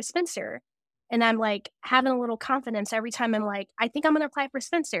apply for Spencer." And I'm like having a little confidence every time I'm like, "I think I'm gonna apply for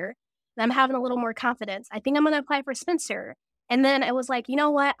Spencer." And I'm having a little more confidence. "I think I'm gonna apply for Spencer." And then it was like, "You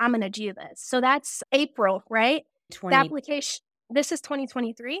know what? I'm gonna do this." So that's April, right? The 20 application, this is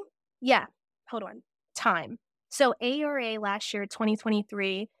 2023? Yeah. Hold on. Time. So ARA last year,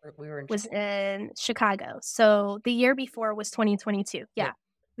 2023, we were in was in Chicago. So the year before was 2022. yeah, Yeah.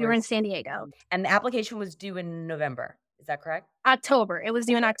 We were in where's San Diego. and the application was due in November. Is that correct? October. It was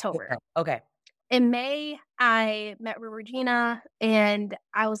due in Okay. October. Okay. In May, I met with Regina and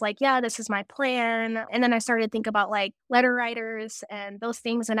I was like, "Yeah, this is my plan." And then I started to think about, like, letter writers and those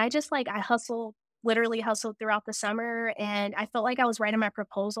things. And I just, like, I hustled, literally hustled throughout the summer. And I felt like I was writing my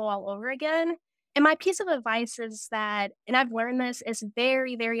proposal all over again. And my piece of advice is that, and I've learned this, it's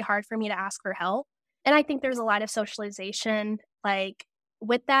very, very hard for me to ask for help. And I think there's a lot of socialization, like,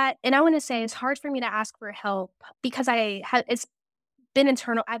 with that. And I want to say it's hard for me to ask for help because it's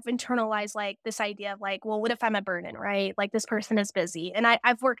I've internalized, like, this idea of, like, well, what if I'm a burden, right? Like, this person is busy, and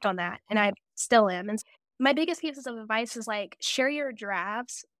I've worked on that, and I still am, and my biggest pieces of advice is, like, share your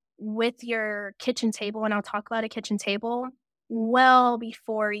drafts with your kitchen table, and I'll talk about a kitchen table well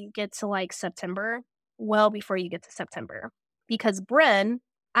before you get to, like, September, well before you get to September, because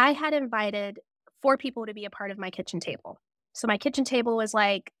I had invited 4 people to be a part of my kitchen table. So my kitchen table was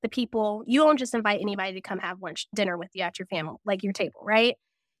like the people you don't just invite anybody to come have lunch, dinner with you at your family, like your table, right?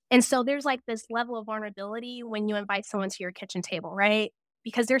 And so there's like this level of vulnerability when you invite someone to your kitchen table, right?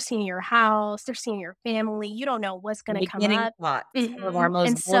 Because they're seeing your house, they're seeing your family, you don't know what's going to come Beginning up. thought, some of our Mhm. most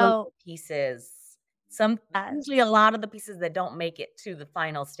And so, vulnerable pieces, some usually a yes. lot of the pieces that don't make it to the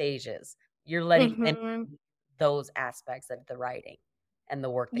final stages, you're letting them Mhm. those aspects of the writing. and the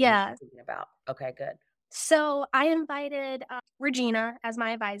work that you're Yeah. thinking about. Okay, good. So I invited Regina as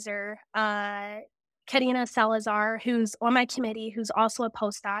my advisor, Karina Salazar, who's on my committee, who's also a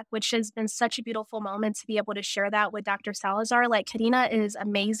postdoc, which has been such a beautiful moment to be able to share that with Dr. Salazar. Like, Karina is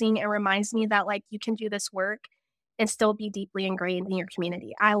amazing and reminds me that, like, you can do this work and still be deeply ingrained in your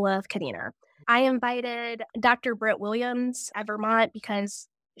community. I love Karina. I invited Dr. Britt Williams at Vermont because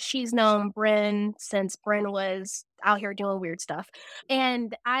she's known Bryn since Bryn was out here doing weird stuff.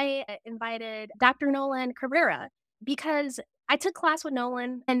 And I invited Dr. Nolan Cabrera because I took class with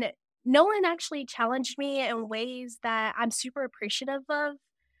Nolan, and Nolan actually challenged me in ways that I'm super appreciative of.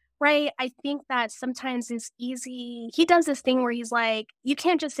 Right. I think that sometimes it's easy. He does this thing where he's like, you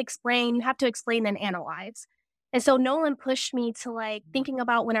can't just explain, you have to explain and analyze. And so Nolan pushed me to like thinking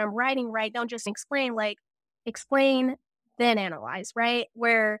about when I'm writing, right? Don't just explain, like explain, then analyze, right?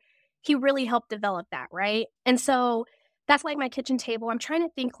 Where he really helped develop that, right? And so that's like my kitchen table. I'm trying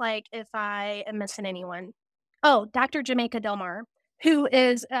to think like if I am missing anyone. Oh, Dr. Jamaica Delmar, who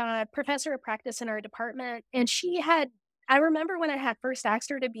is a professor of practice in our department. And I remember when I had first asked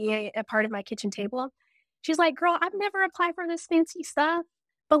her to be a part of my kitchen table, she's like, girl, I've never applied for this fancy stuff,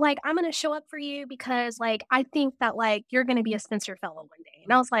 but like, I'm going to show up for you because like, I think that like, you're going to be a Spencer Fellow one day.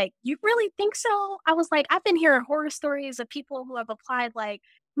 And I was like, you really think so? I was like, I've been hearing horror stories of people who have applied like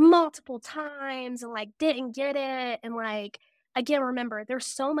multiple times and like didn't get it. And like, again, remember, there's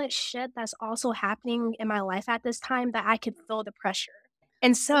so much shit that's also happening in my life at this time that I could feel the pressure.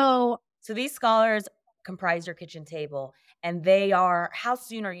 And so So these scholars comprise your kitchen table, and they are how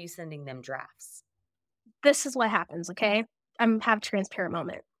soon are you sending them drafts? this is what happens, okay? I'm have transparent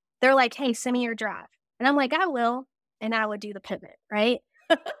moment. They're like, "Hey, send me your draft." And I'm like, "I will." And I would do the pivot, right?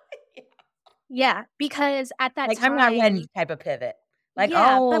 Yeah, because at that Like, "I'm not time ready," type of pivot. Like,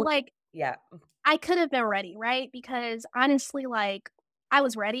 yeah, but "Oh" like yeah. I could have been ready, right? Because honestly, like I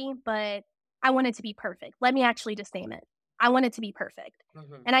was ready, but I wanted to be perfect. Let me actually just name it. I wanted to be perfect.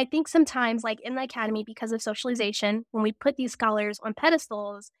 Mhm. And I think sometimes, like in the academy, because of socialization, when we put these scholars on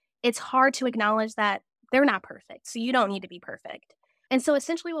pedestals, it's hard to acknowledge that they're not perfect. So you don't need to be perfect. And so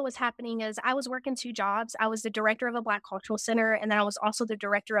essentially, what was happening is I was working two jobs. I was the director of a Black Cultural Center, and then I was also the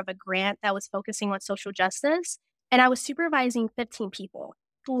director of a grant that was focusing on social justice. And I was supervising 15 people,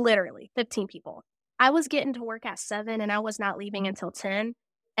 literally 15 people. I was getting to work at 7 and I was not leaving until 10.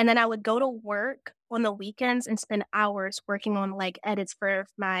 And then I would go to work on the weekends and spend hours working on like edits for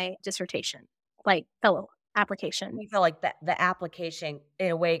my dissertation, like fellow application. You feel like that the application,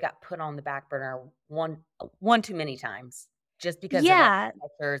 in a way, got put on the back burner one too many times just because of the Yeah.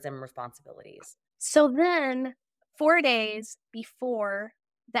 pressures and responsibilities. So then 4 days before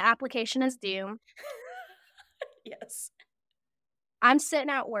the application is due, Yes. I'm sitting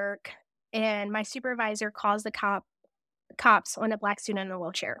at work and my supervisor calls the cops on a black student in a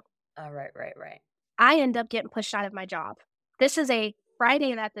wheelchair. Right, right, right. I end up getting pushed out of my job. This is a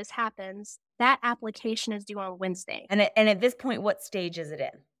Friday that this happens. That application is due on Wednesday. And at this point, what stage is it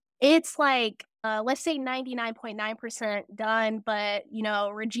in? It's like, let's say 99.9% done, but,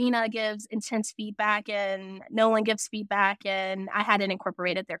 Regina gives intense feedback and Nolan gives feedback, and I hadn't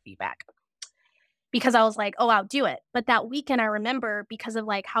incorporated their feedback because I was like, "Oh, I'll do it." But that weekend, I remember because of,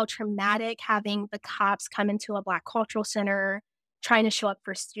 like, how traumatic having the cops come into a Black Cultural Center, trying to show up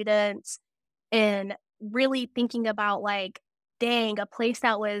for students, and really thinking about like, dang, a place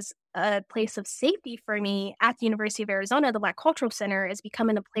that was a place of safety for me at the University of Arizona, the Black Cultural Center, is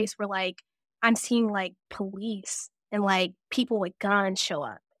becoming a place where like I'm seeing like police and like people with guns show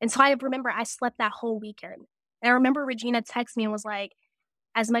up. And so I remember I slept that whole weekend. And I remember Regina texted me and was like,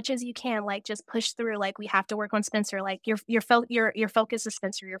 as much as you can, like just push through. Like we have to work on Spencer. Like your focus is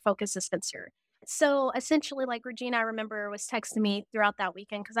Spencer. Your focus is Spencer. So essentially, like Regina, I remember was texting me throughout that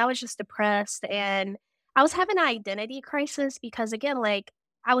weekend because I was just depressed and I was having an identity crisis because again, like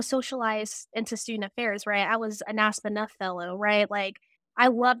I was socialized into student affairs, right? I was a NASPA Enough fellow, right? Like I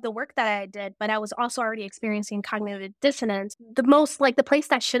loved the work that I did, but I was also already experiencing cognitive dissonance. The place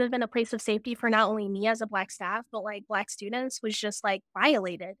that should have been a place of safety for not only me as a Black staff, but like Black students was just like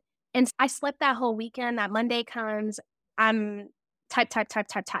violated. And I slept that whole weekend. That Monday comes, I'm type, type, type,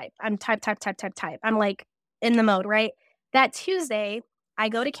 type, type. I'm type, type, type, type, type. I'm like in the mode, right? That Tuesday, I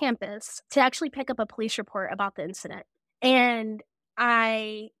go to campus to actually pick up a police report about the incident. And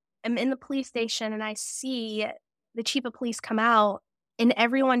I am in the police station and I see the chief of police come out and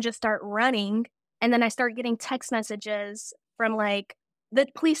everyone just start running. And then I start getting text messages from like the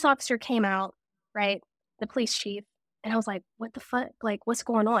police officer came out, right? The police chief. And I was like, what the fuck? Like, what's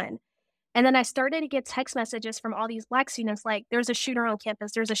going on? And then I started to get text messages from all these Black students like, there's a shooter on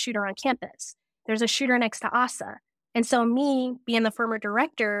campus. There's a shooter on campus. There's a shooter next to Asa. And so me being the former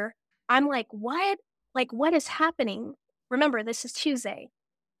director, I'm like, "What? Like, what is happening?" Remember, this is Tuesday.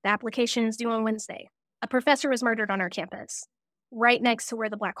 The application is due on Wednesday. A professor was murdered on our campus, right next to where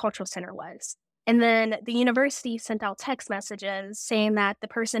the Black Cultural Center was. And then the university sent out text messages saying that the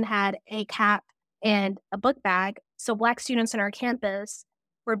person had a cap and a book bag. So Black students on our campus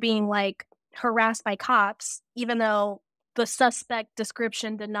were being like harassed by cops, even though the suspect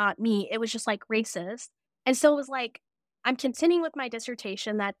description did not meet. It was just like racist. And so it was like, I'm continuing with my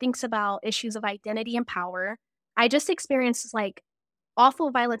dissertation that thinks about issues of identity and power. I just experienced like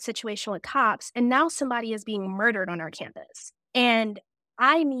awful violent situation with cops, and now somebody is being murdered on our campus. And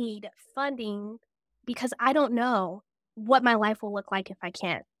I need funding because I don't know what my life will look like if I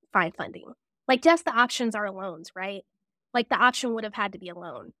can't find funding. Like, yes, the options are loans, right? Like, the option would have had to be a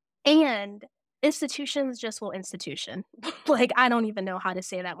loan. And institutions just will institution. Like, I don't even know how to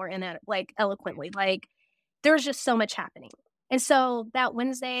say that more like eloquently. Like, there's just so much happening. And so that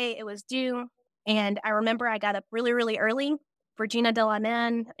Wednesday, it was due. And I remember I got up really, really early. Virginia de la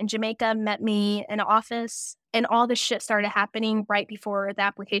Man in Jamaica met me in an office, and all this shit started happening right before the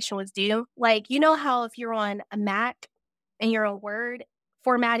application was due. Like, you know how if you're on a Mac and you're on Word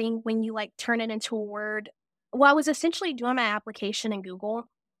formatting, when you like turn it into a Word? Well, I was essentially doing my application in Google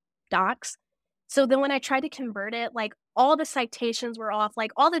Docs. So then when I tried to convert it, like all the citations were off,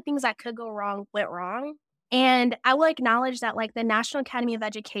 like all the things that could go wrong went wrong. And I will acknowledge that like the National Academy of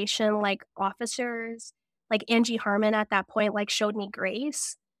Education, like officers, like Angie Harmon at that point, like showed me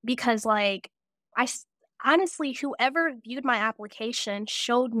grace because like I s- honestly, whoever viewed my application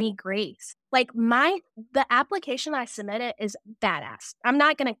showed me grace. Like the application I submitted is badass. I'm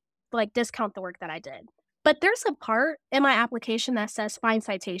not gonna like discount the work that I did. But there's a part in my application that says find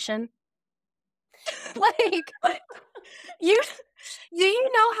citation. Like, you do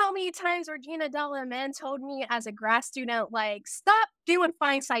you know how many times Regina Delaman told me as a grad student, like, "Stop doing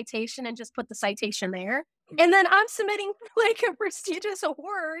find citation and just put the citation there." And then I'm submitting, like, a prestigious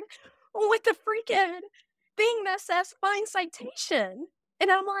award with the freaking thing that says find citation.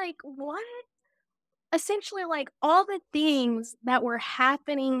 And I'm like, "What?" Essentially, like, all the things that were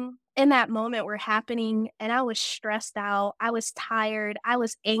happening in that moment were happening, and I was stressed out, I was tired, I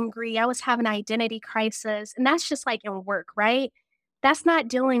was angry, I was having an identity crisis, and that's just, like, in work, right? That's not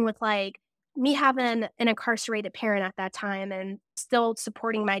dealing with, like, me having an incarcerated parent at that time and still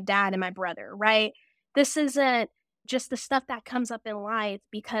supporting my dad and my brother, right? This isn't just the stuff that comes up in life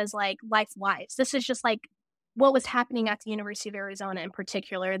because, like, life-wise. This is just, like, what was happening at the University of Arizona in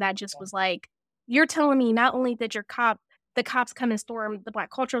particular that just was, like, you're telling me not only did the cops come and storm the Black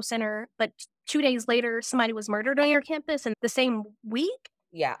Cultural Center, but 2 days later, somebody was murdered on your campus in the same week?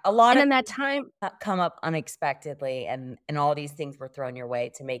 Yeah, a lot And of in that things time come up unexpectedly, and all these things were thrown your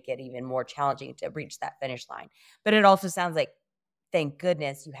way to make it even more challenging to reach that finish line. But it also sounds like, thank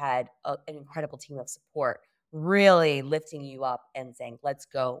goodness you had an incredible team of support really lifting you up and saying, "Let's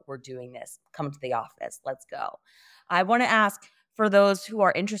go. We're doing this. Come to the office. Let's go." I want to ask for those who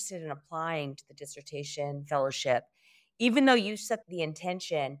are interested in applying to the dissertation fellowship, even though you set the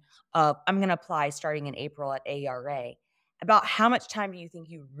intention of, I'm going to apply starting in April at ARA, about how much time do you think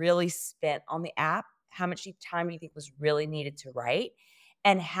you really spent on the app? How much time do you think was really needed to write?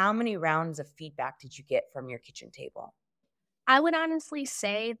 And how many rounds of feedback did you get from your kitchen table? I would honestly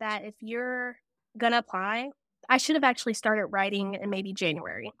say that if you're gonna apply, I should have actually started writing in maybe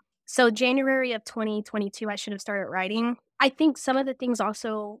January. So January of 2022, I should have started writing. I think some of the things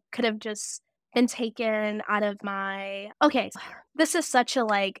also could have just been taken out of my okay, this is such a,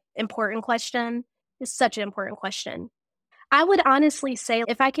 like, important question. It's such an important question. I would honestly say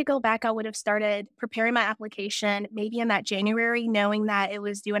if I could go back, I would have started preparing my application maybe in that January, knowing that it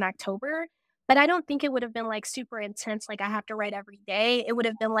was due in October. But I don't think it would have been like super intense, like I have to write every day. It would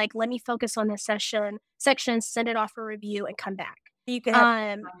have been like, let me focus on this section, send it off for review, and come back. You could have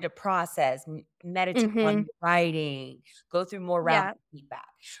Um, time to process, meditate on mhm, your writing, go through more rounds yeah, of feedback.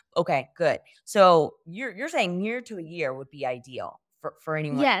 Okay, good. So you're saying near to a year would be ideal for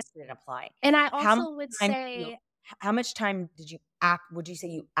anyone yes. interested in applying. And I How much also would time do you say, how much time did you act would you say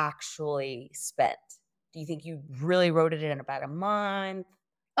you actually spent? Do you think you really wrote it in about a month,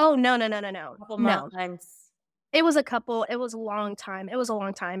 oh no, no, no, no, no, couple no. months? It was a long time, it was a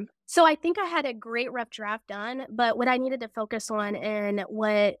long time. So I think I had a great rough draft done, but what I needed to focus on and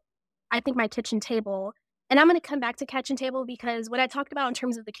what I think my kitchen table and I'm gonna come back to kitchen table because what I talked about in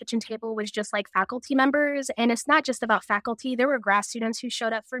terms of the kitchen table was just, like, faculty members, and it's not just about faculty, there were grad students who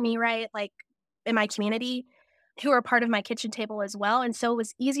showed up for me, right, like, in my community, who are part of my kitchen table as well, and so it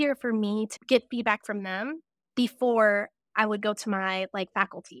was easier for me to get feedback from them before I would go to my like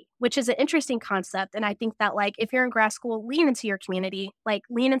faculty, which is an interesting concept. And I think that like if you're in grad school, lean into your community, like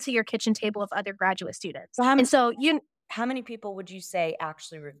lean into your kitchen table of other graduate students. So And so you how many people would you say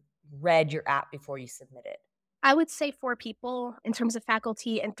actually read your app before you submitted? I would say 4 people in terms of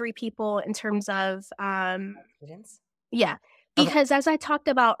faculty and 3 people in terms of, Students? yeah, Okay. because as I talked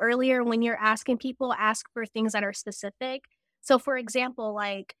about earlier, when you're asking people, ask for things that are specific. So, for example,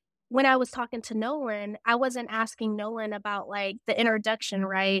 like, when I was talking to Nolan, I wasn't asking Nolan about, like, the introduction,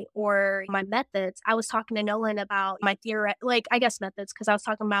 right, or my methods. I was talking to Nolan about my like, I guess methods, because I was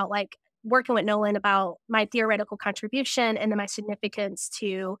talking about, like, working with Nolan about my theoretical contribution and then my significance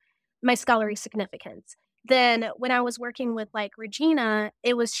to my scholarly significance. Then when I was working with, like, Regina,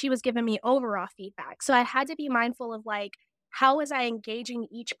 she was giving me overall feedback. So I had to be mindful of, like, how was I engaging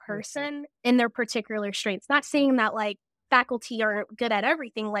each Mhm. person in their particular strengths? Not saying that, like, faculty are good at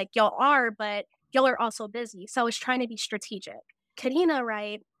everything, like, y'all are, but y'all are also busy. So I was trying to be strategic. Karina,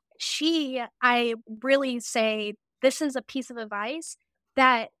 right, I really say this is a piece of advice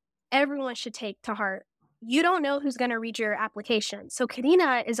that everyone should take to heart. You don't know who's gonna read your application. So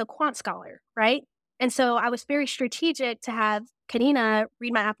Karina is a quant scholar, right? And so I was very strategic to have Karina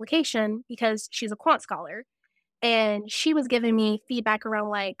read my application because she's a quant scholar. And she was giving me feedback around,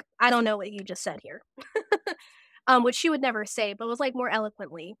 like, I don't know what you just said here. Which she would never say, but was like more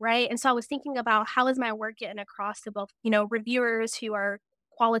eloquently, right? And so I was thinking about how is my work getting across to both, reviewers who are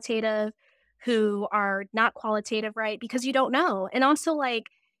qualitative, who are not qualitative, right? Because you don't know. And also like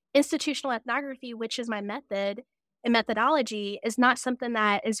institutional ethnography, which is my method and methodology, is not something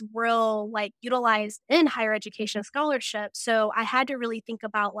that is real like utilized in higher education scholarship. So I had to really think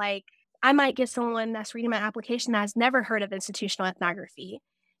about like I might get someone that's reading my application that has never heard of institutional ethnography.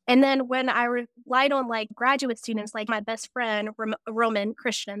 And then when I relied on like graduate students, like my best friend, Roman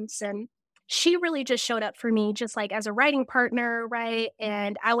Christensen, she really just showed up for me just like as a writing partner, right?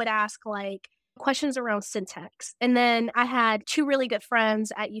 And I would ask like questions around syntax. And then I had two really good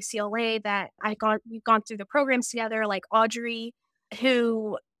friends at UCLA that we've gone through the programs together, like Audrey,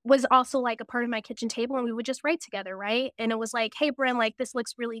 who was also like a part of my kitchen table and we would just write together, right? And it was like, hey, Bren, like this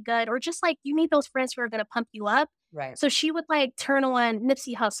looks really good. Or just like you need those friends who are going to pump you up. Right. So she would like turn on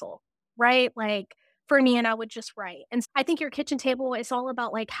Nipsey Hussle, right? Like for me, and I would just write. And I think your kitchen table is all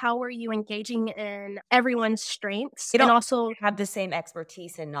about like how are you engaging in everyone's strengths They and don't also, have the same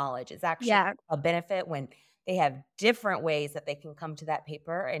expertise and knowledge. It's actually yeah, a benefit when they have different ways that they can come to that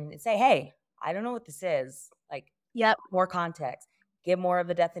paper and say, "Hey, I don't know what this is." Like, yep, more context, give more of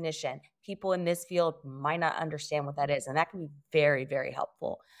the definition. People in this field might not understand what that is, and that can be very, very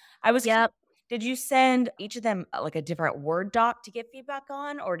helpful. I was yep. Did you send each of them, like, a different Word doc to get feedback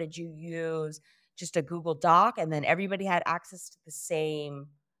on, or did you use just a Google Doc and then everybody had access to the same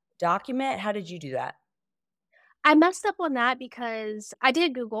document? How did you do that? I messed up on that because I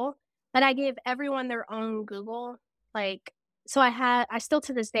did Google, but I gave everyone their own Google. Like, so I still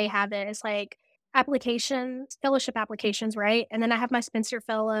to this day have it. It's like applications, fellowship applications, right? And then I have my Spencer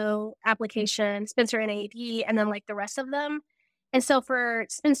Fellow application, Spencer NAEd, and then like the rest of them. And so for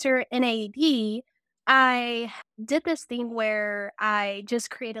Spencer NAEd, I did this thing where I just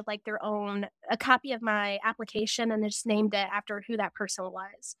created like a copy of my application and just named it after who that person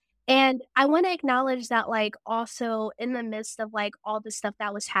was. And I wanna acknowledge that, like, also in the midst of, like, all the stuff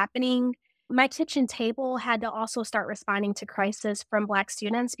that was happening, my kitchen table had to also start responding to crisis from Black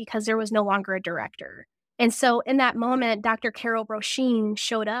students because there was no longer a director. And so in that moment, Dr. Carol Brosheen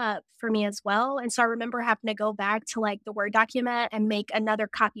showed up for me as well, and so I remember having to go back to, like, the Word document and make another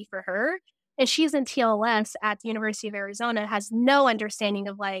copy for her, and she's in TLS at the University of Arizona, has no understanding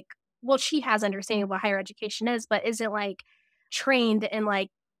of, like well, she has understanding of what higher education is, but isn't, like, trained in, like,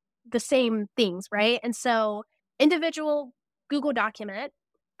 the same things, right? And so individual Google document.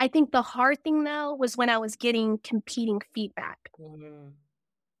 I think the hard thing though was when I was getting competing feedback. Mhm.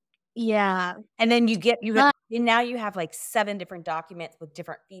 Yeah. And then you get But and now you have, like, 7 different documents with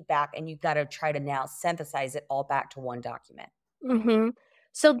different feedback, and you've gotta try to now synthesize it all back to one document. mhm.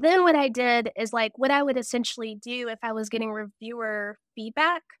 So then what I did is like what I would essentially do if I was getting reviewer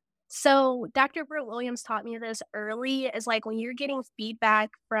feedback. So Dr. Britt Williams taught me this early is like when you're getting feedback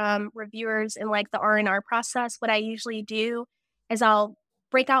from reviewers in like the R&R process, what I usually do is I'll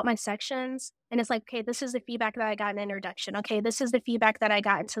break out my sections and it's like, okay, this is the feedback that I got in introduction. Okay, this is the feedback that I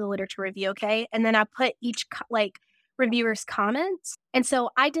got into the literature review. Okay. And then I put each like reviewers' comments. And so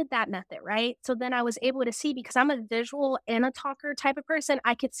I did that method, right? So then I was able to see because I'm a visual and a talker type of person,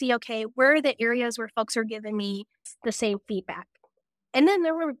 I could see, okay, where are the areas where folks are giving me the same feedback? And then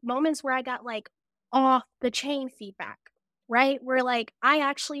there were moments where I got like off the chain feedback, right? Where like I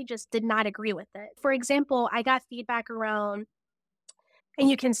actually just did not agree with it. For example, I got feedback around, and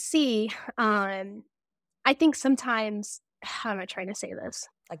you can see, I think sometimes, how am I trying to say this?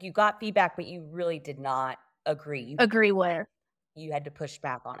 Like, you got feedback, but you really did not agree. Agree with. You had to push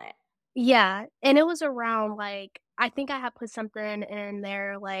back on it. Yeah, and it was around, like I think I had put something in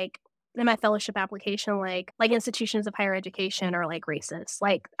there, like, in my fellowship application, like institutions of higher education are, like, racist,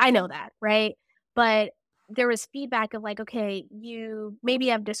 like, I know that, right? But there was feedback of, like, "Okay, you maybe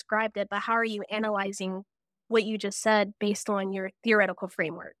have described it, but how are you analyzing what you just said based on your theoretical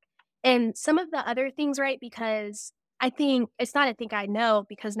framework?" And some of the other things, right, because I think it's not I think I know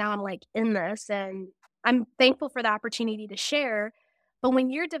because now I'm, like, in this, and I'm thankful for the opportunity to share, but when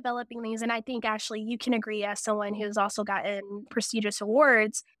you're developing these, and I think, Ashley, you can agree as someone who's also gotten prestigious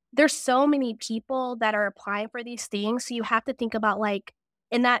awards, there's so many people that are applying for these things. So you have to think about like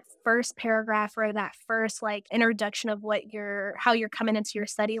in that first paragraph or that first like introduction of how you're coming into your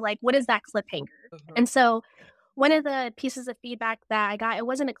study, like what is that cliffhanger? Mhm. And so one of the pieces of feedback that I got, it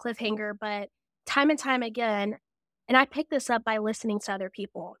wasn't a cliffhanger, but time and time again, and I picked this up by listening to other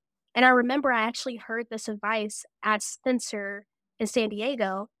people. And I remember I actually heard this advice at Spencer in San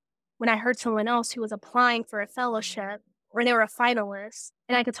Diego when I heard someone else who was applying for a fellowship or they were a finalist.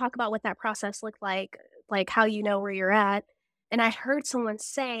 And I could talk about what that process looked like how you know where you're at. And I heard someone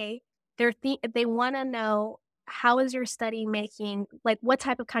say they want to know how is your study making, like what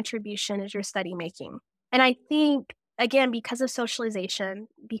type of contribution is your study making? And I think, again, because of socialization,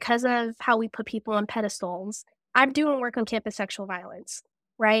 because of how we put people on pedestals, I'm doing work on campus sexual violence,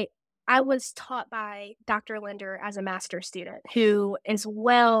 right? I was taught by Dr. Linder as a master's student who is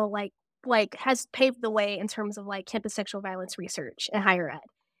well, has paved the way in terms of like campus sexual violence research in higher ed.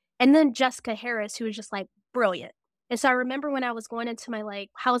 And then Jessica Harris, who was just like brilliant. And so I remember when I was going into my like,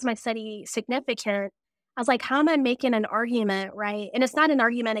 how is my study significant? I was like, how am I making an argument, right? And it's not an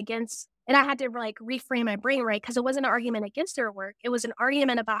argument against, and I had to like reframe my brain, right? Because it wasn't an argument against their work. It was an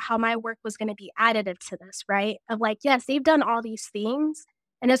argument about how my work was going to be additive to this, right? Of like, yes, they've done all these things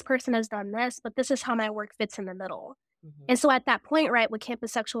and this person has done this, but this is how my work fits in the middle. Mhm. And so at that point, right, with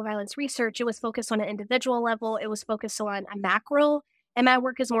campus sexual violence research, it was focused on an individual level, it was focused on a macro, and my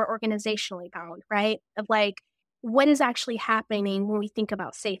work is more organizationally bound, right? Of like, what is actually happening when we think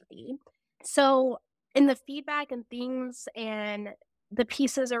about safety? So, in the feedback and things and the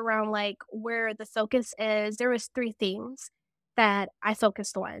pieces around like where the focus is, there was three things that I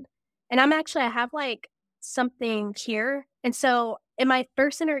focused on. And I have like something here. And so in my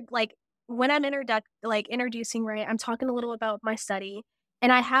first like when I'm introducing, right, I'm talking a little about my study,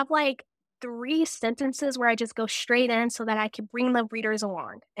 and I have like 3 sentences where I just go straight in so that I can bring the readers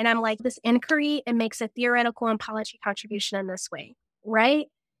along. And I'm like, this inquiry, it makes a theoretical and policy contribution in this way, right?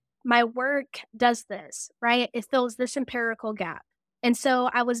 My work does this, right? It fills this empirical gap. And so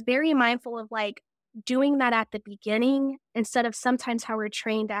I was very mindful of like doing that at the beginning instead of sometimes how we're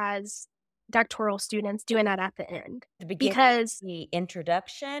trained as doctoral students doing that at the end. The beginning, Because the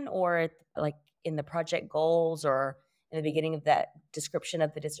introduction, or like in the project goals, or in the beginning of that description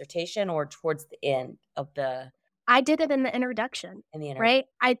of the dissertation, or towards the end of the I did it in the introduction, in the inter right?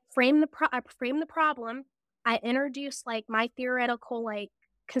 I framed the problem. I introduced like my theoretical like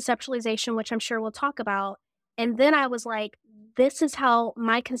conceptualization, which I'm sure we'll talk about. And then I was like, this is how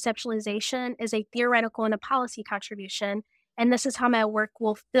my conceptualization is a theoretical and a policy contribution. And this is how my work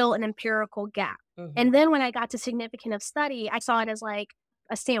will fill an empirical gap. Mhm. And then when I got to significant of study, I saw it as like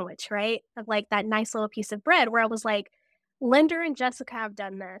a sandwich, right? Of like that nice little piece of bread where I was like, Linder and Jessica have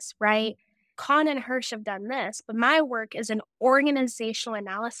done this, right? Kahn and Hirsch have done this, but my work is an organizational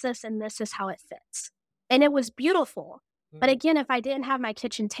analysis, and this is how it fits. And it was beautiful. But Mhm. again, if I didn't have my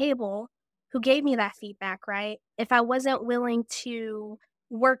kitchen table who gave me that feedback, right? If I wasn't willing to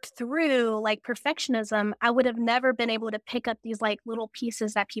work through like perfectionism, I would have never been able to pick up these like little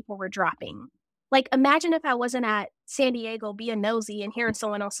pieces that people were dropping. Like, imagine if I wasn't at San Diego being nosy and hearing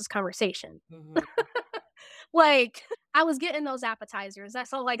someone else's conversation. Mhm. Like, I was getting those appetizers.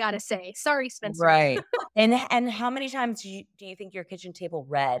 That's all I gotta say. Sorry, Spencer. Right. And how many times do you think your kitchen table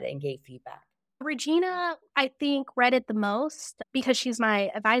read and gave feedback? Regina, I think, read it the most because she's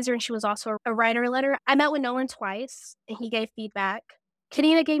my advisor and she was also a writer letter. I met with Nolan twice and he gave feedback.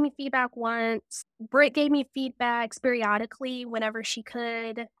 Kanina gave me feedback once. Britt gave me feedbacks periodically whenever she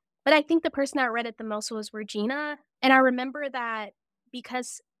could. But I think the person that read it the most was Regina. And I remember that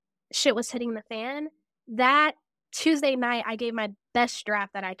because shit was hitting the fan, that Tuesday night I gave my best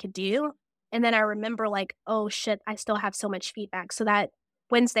draft that I could do. And then I remember like, oh shit, I still have so much feedback. So that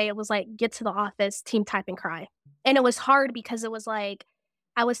Wednesday, it was like, get to the office, team type and cry. And it was hard because it was like,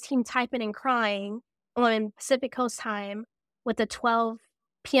 I was team typing and crying on Pacific Coast time. with a 12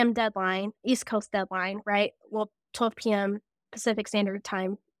 p.m. deadline, East Coast deadline, right? Well, 12 p.m. Pacific Standard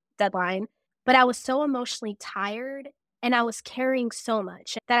Time deadline. But I was so emotionally tired and I was carrying so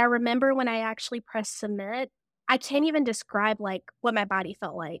much that I remember when I actually pressed submit, I can't even describe like what my body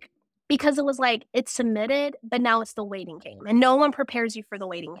felt like because it was like it's submitted, but now it's the waiting game and no one prepares you for the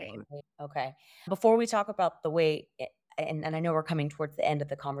waiting game. Okay. Before we talk about the way, and I know we're coming towards the end of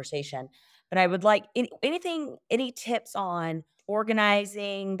the conversation, but I would like any tips on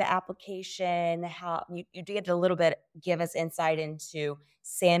organizing the application? How you did a little bit give us insight into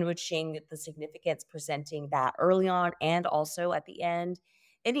sandwiching the significance, presenting that early on and also at the end.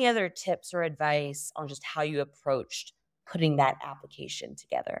 Any other tips or advice on just how you approached putting that application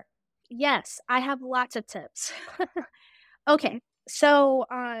together? Yes, I have lots of tips. Okay. So,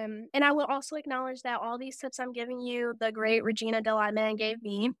 and I will also acknowledge that all these tips I'm giving you, the great Regina Delaman gave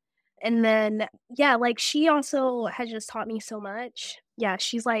me. And then, yeah, like she also has just taught me so much. Yeah,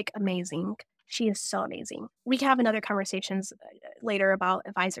 she's like amazing. She is so amazing. We can have another conversations later about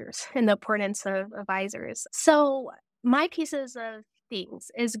advisors and the importance of advisors. So, my pieces of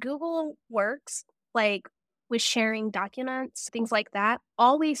things is Google Works, like with sharing documents, things like that,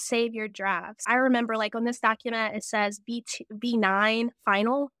 always save your drafts. I remember like on this document, it says B2, B9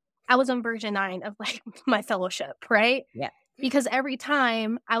 final. I was on version 9 of like my fellowship, right? Yeah. Because every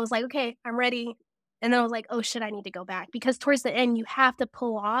time I was like, okay, I'm ready. And then I was like, oh shit, I need to go back. Because towards the end, you have to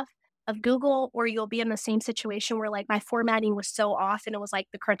pull off of Google or you'll be in the same situation where like my formatting was so off and it was like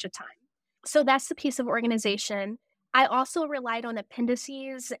the crunch of time. So that's the piece of organization. I also relied on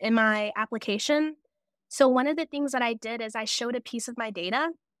appendices in my application. So one of the things that I did is I showed a piece of my data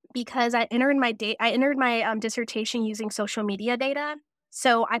because I entered my dissertation using social media data.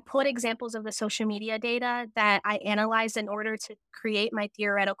 So I put examples of the social media data that I analyzed in order to create my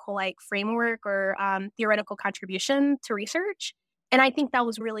theoretical like framework or theoretical contribution to research. And I think that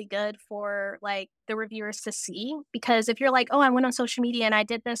was really good for like the reviewers to see because if you're like, oh, I went on social media and I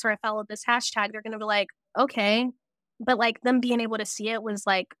did this or I followed this hashtag, they're going to be like, okay. But like them being able to see it was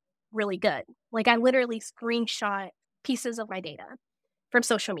like really good. Like I literally screenshot pieces of my data from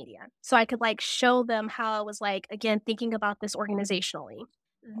social media. So I could like show them how I was like, again, thinking about this organizationally.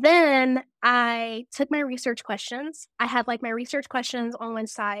 Then I took my research questions. I had like my research questions on one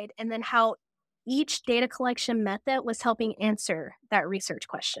side, and then how each data collection method was helping answer that research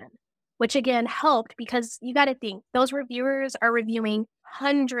question, which again helped because you got to think those reviewers are reviewing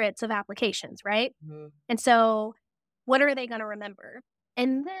hundreds of applications, right? Mhm. And so, what are they going to remember?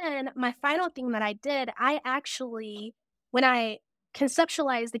 And then my final thing that I did, I actually, when I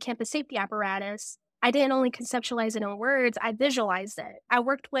conceptualized the campus safety apparatus, I didn't only conceptualize it in words, I visualized it. I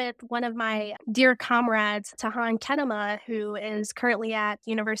worked with one of my dear comrades, Tahan Kenema, who is currently at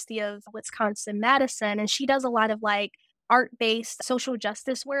the University of Wisconsin Madison, and she does a lot of like art based social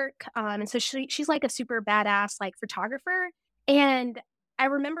justice work. And so she's like a super badass like photographer. And I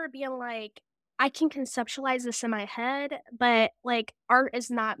remember being like, I can conceptualize this in my head, but like art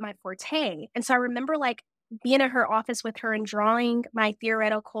is not my forte. And so I remember like being in her office with her and drawing my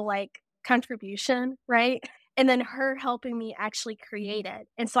theoretical like contribution, right? And then her helping me actually create it.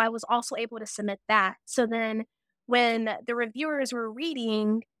 And so I was also able to submit that. So then when the reviewers were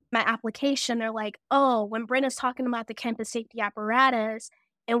reading my application, they're like, oh, when Brenda's talking about the campus safety apparatus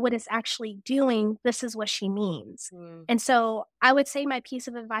and what it's actually doing, this is what she means. Mm. And so I would say my piece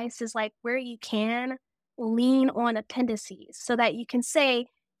of advice is like where you can lean on appendices so that you can say,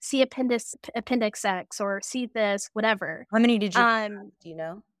 see appendix X or see this, whatever. How many did you Um, do you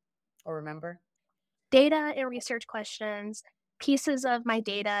know or remember? Data and research questions, pieces of my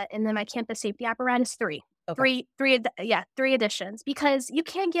data, and then my campus safety apparatus, three. Okay. Yeah, three editions because you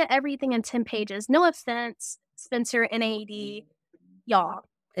can't get everything in 10 pages. No offense, Spencer, NAEd, y'all.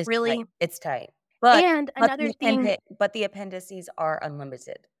 It's tight. Really? It's tight. But And another thing, but the appendices are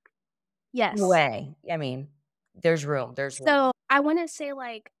unlimited. In a yes. way. I mean, there's room. So I want to say,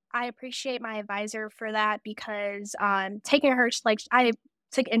 like, I appreciate my advisor for that because taking her, like, I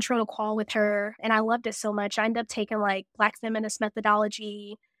took intro to qual with her and I loved it so much. I ended up taking like Black feminist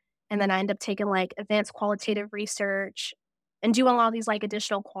methodology and then I ended up taking like advanced qualitative research and doing all these like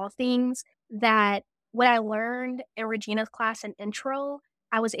additional qual things that what I learned in Regina's class and intro,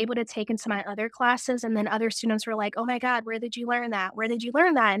 I was able to take into my other classes. And then other students were like, oh my God, where did you learn that? Where did you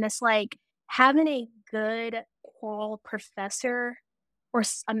learn that? And it's like having a good qual professor or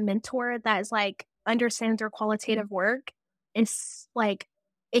a mentor that is like understands their qualitative work is like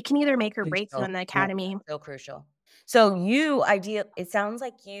it can either make or break you Crucial. in the Yeah, academy. so crucial. So it sounds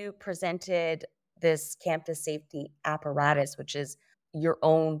like you presented this campus safety apparatus, which is your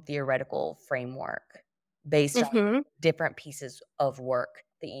own theoretical framework. based on Mhm. different pieces of work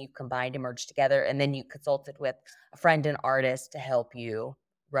that you combined and merged together, and then you consulted with a friend and artist to help you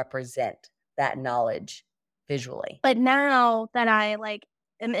represent that knowledge visually. But now that I, like,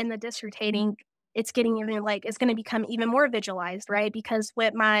 am in the dissertating, it's getting even, like it's gonna become even more visualized, right? Because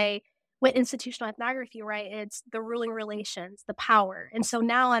with institutional ethnography, right, it's the ruling relations, the power, and so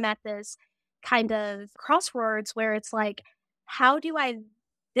now I'm at this kind of crossroads where it's like, how do I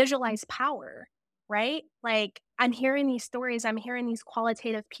visualize power, right? Like, I'm hearing these stories, I'm hearing these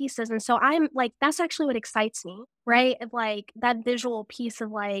qualitative pieces, and so I'm like, that's actually what excites me, right? Of, like, that visual piece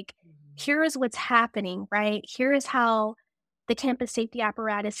of, like, Mhm. here is what's happening, right? Here is how the campus safety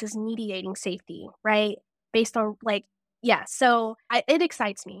apparatus is mediating safety, right? Based on like, yeah. So it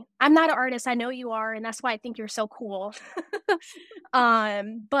excites me. I'm not an artist. I know you are, and that's why I think you're so cool.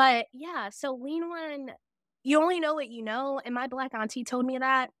 But yeah. So lean on. You only know what you know, and my black auntie told me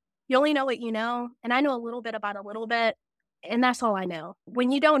that you only know what you know, and I know a little bit about a little bit, and that's all I know.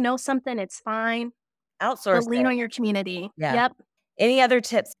 When you don't know something, it's fine, but Outsource lean it. on your community. Yeah. Yep. Any other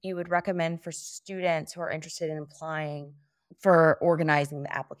tips you would recommend for students who are interested in applying for organizing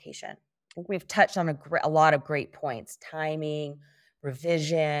the application? I think we've touched on a lot of great points: timing,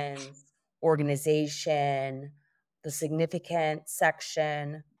 revisions, organization, the significant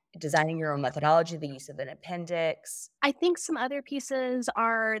section, designing your own methodology, the use of an appendix. I think some other pieces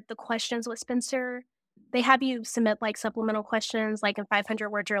are the questions with Spencer. They have you submit, like, supplemental questions, like, in 500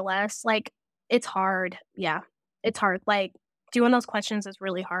 words or less. Like, it's hard. Yeah, it's hard. Like, doing those questions is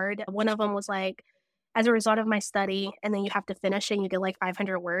really hard. One of them was, like, "As a result of my study," and then you have to finish it and you get, like,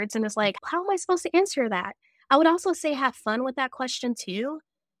 500 words, and it's like, "How am I supposed to answer that?" I would also say have fun with that question too.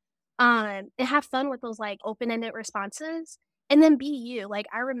 And have fun with those, like, open-ended responses, and then be you. Like,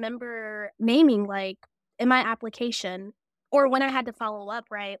 I remember naming, like, in my application or when I had to follow up,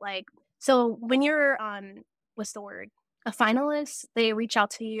 right? Like, so when you're, what's the word? A finalist, they reach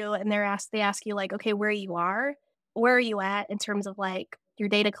out to you and they ask you, like, "Okay, where are you at in terms of, like, your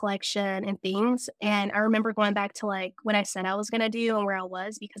data collection and things?" And I remember going back to, like, what I said I was gonna do and where I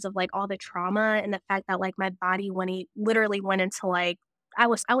was because of, like, all the trauma and the fact that, like, my body when he literally went into, like, I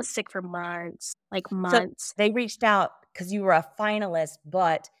was sick for months, like, So months. they reached out because you were a finalist,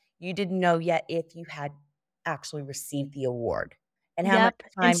 but you didn't know yet if you had actually received the award. And how much Yep,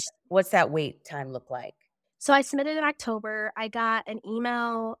 and time what's that wait time look like? so I submitted in October. I got an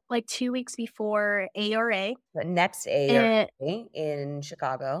email, like, 2 weeks before ARA, The next A or and A in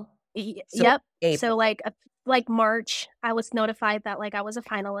Chicago. So yep. April. So, like, March, I was notified that, like, I was a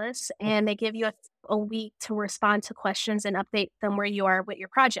finalist, and they give you a week to respond to questions and update them where you are with your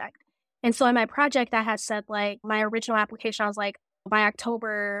project. And so in my project, I had said, like, my original application, I was like, by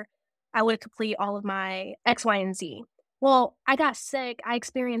October, I would complete all of my X, Y, and Z. Well, I got sick, I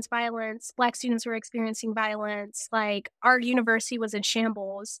experienced violence, Black students were experiencing violence, like, our university was in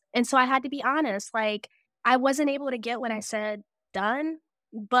shambles, and so I had to be honest, like, I wasn't able to get what I said done,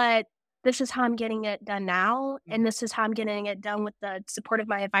 but this is how I'm getting it done now, and Mhm, this is how I'm getting it done with the support of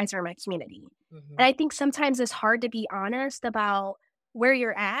my advisor and my community. mhm. And I think sometimes it's hard to be honest about where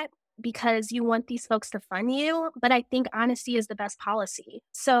you're at because you want these folks to fund you, but I think honesty is the best policy.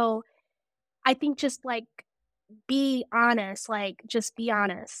 So, I think just, like, be honest, like, just be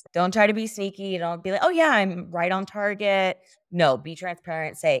honest. Don't try to be sneaky, don't be like, "Oh, yeah, I'm right on target." No, be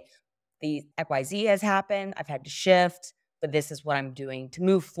transparent, say, "The XYZ has happened, I've had to shift, but this is what I'm doing to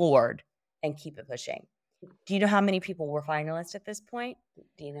move forward," and keep it pushing. Do you know how many people were finalists at this point?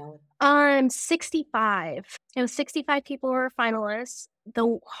 Do you know? 65. It was 65 people who were finalists.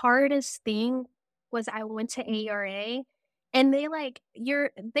 The hardest thing was I went to ARA and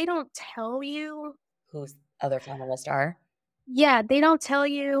they don't tell you. Whose other finalists are? Yeah, they don't tell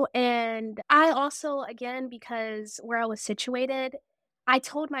you, and I also, again, because where I was situated, I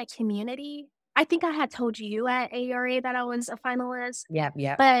told my community. I think I had told you at ARA that I was a finalist, Yep,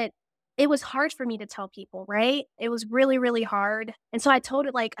 yep. but it was hard for me to tell people, right? It was really, really hard, and so I told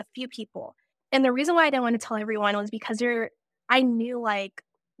it, like, a few people, and the reason why I didn't wanna tell everyone was because I knew, like,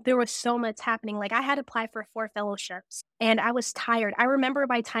 there was so much happening, like, I had applied for 4 fellowships, and I was tired. I remember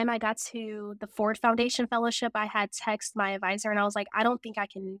by the time I got to the Ford Foundation Fellowship, I had text my advisor, and I was like, "I don't think I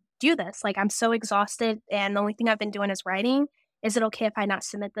can do this, like, I'm so exhausted, and the only thing I've been doing is writing. Is it okay if I not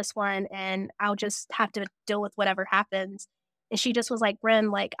submit this one, and I'll just have to deal with whatever happens?" And she just was like,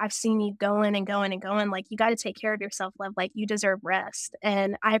 "Bren, like, I've seen you going and going and going, like, you gotta take care of yourself, love, like, you deserve rest."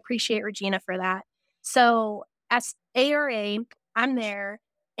 And I appreciate Regina for that. So, as ARA, I'm there,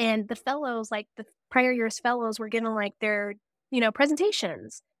 and the fellows, like, the prior year's fellows were giving, like, their,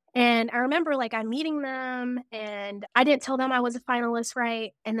 presentations. And I remember, like, I'm meeting them, and I didn't tell them I was a finalist,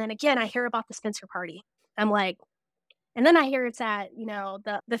 right? And then again, I hear about the Spencer party. I'm like, and then I hear it's at,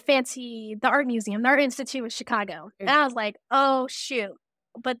 the art museum, the Art Institute of Chicago. And I was like, oh, shoot.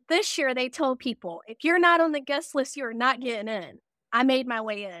 But this year they told people, if you're not on the guest list, you're not getting in. I made my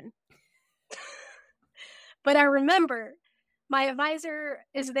way in. But I remember my advisor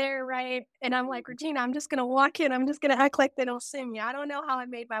is there, right? And I'm like, Regina, I'm just going to walk in. I'm just going to act like they don't see me. I don't know how I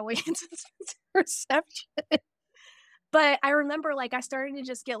made my way into this reception. But I remember, like, I started to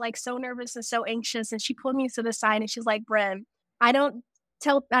just get, like, so nervous and so anxious, and she pulled me to the side, and she's like, "Bren, I don't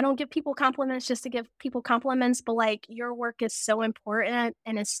I don't give people compliments just to give people compliments, but, like, your work is so important,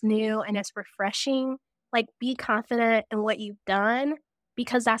 and it's new, and it's refreshing. Like, be confident in what you've done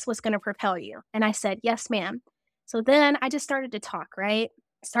because that's what's gonna propel you." And I said, "Yes, ma'am." So then I just started to talk, right?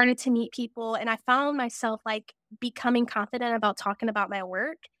 Started to meet people, and I found myself, like, becoming confident about talking about my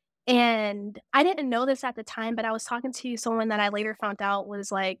work, and I didn't know this at the time, but I was talking to someone that I later found out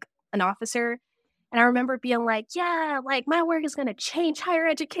was, like, an officer, and I remember being like, "Yeah, like, my work is gonna change higher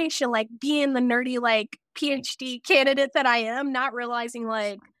education," like, being the nerdy, like, PhD candidate that I am, not realizing,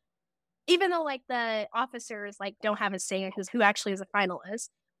 like, even though, like, the officers, like, don't have a say in who actually is a finalist,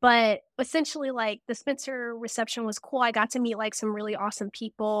 but essentially, like, the Spencer reception was cool. I got to meet, like, some really awesome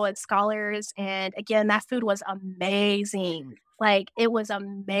people and scholars, and again, that food was amazing. Like, it was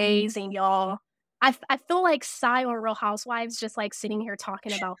amazing, y'all. I feel like Cy on Real Housewives just, like, sitting here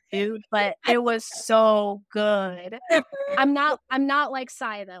talking about food, but it was so good. I'm not like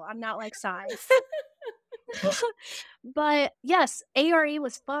Cy, though. I'm not like Cy. But yes, ARE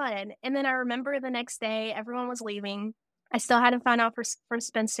was fun, and then I remember the next day, everyone was leaving. I still hadn't found out from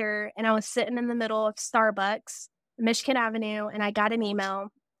Spencer, and I was sitting in the middle of Starbucks, Michigan Avenue, and I got an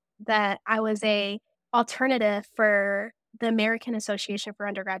email that I was a alternative for the American Association for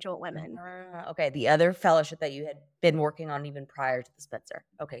Undergraduate Women. Okay, the other fellowship that you had been working on even prior to the Spencer.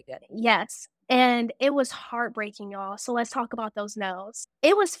 Okay, good. Yes, and it was heartbreaking, y'all, so let's talk about those no's.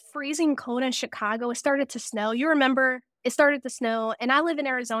 It was freezing cold in Chicago, it started to snow, you remember? It started to snow, and I live in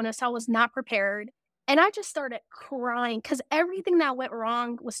Arizona, so I was not prepared, and I just started crying because everything that went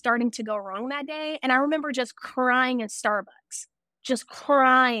wrong was starting to go wrong that day, and I remember just crying in Starbucks, just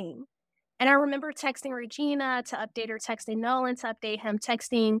crying, and I remember texting Regina to update her, texting Nolan to update him,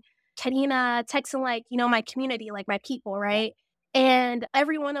 texting Karina, texting, like, my community, like, my people, right? And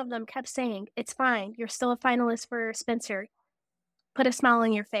every one of them kept saying, "It's fine. You're still a finalist for Spencer. Put a smile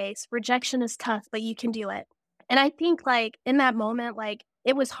on your face. Rejection is tough, but you can do it." And I think, like, in that moment, like,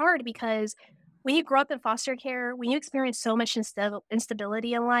 it was hard because when you grow up in foster care, when you experience so much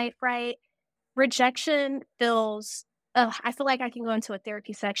instability in life, right? Rejection feels I feel like I can go into a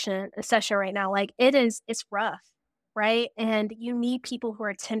therapy session right now. Like, it's rough, right? And you need people who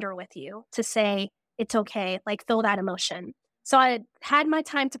are tender with you to say, "It's okay," like, feel that emotion. So I had my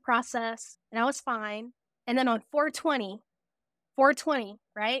time to process, and I was fine. And then on 420,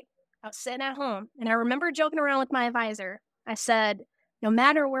 right? I was sitting at home, and I remember joking around with my advisor. I said, "No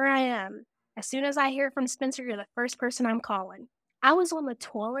matter where I am, as soon as I hear from Spencer, you're the first person I'm calling." I was on the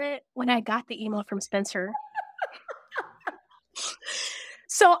toilet when I got the email from Spencer.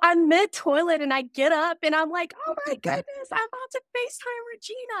 So I'm mid-toilet and I get up and I'm like, "Oh my goodness, I'm about to FaceTime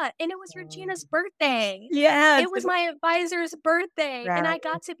Regina." And it was Regina's birthday. Yes, It was my advisor's birthday, and that I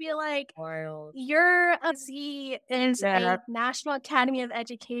got to be like, wild. "Your Z is Yeah, a National Academy of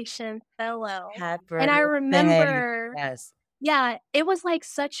Education fellow." happy And I birthday. remember, Yes. yeah, it was, like,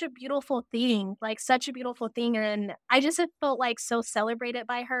 such a beautiful thing, like, such a beautiful thing, and I just have felt, like, so celebrated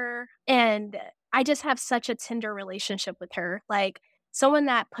by her, and I just have such a tender relationship with her, like, someone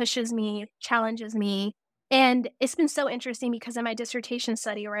that pushes me, challenges me, and it's been so interesting because in my dissertation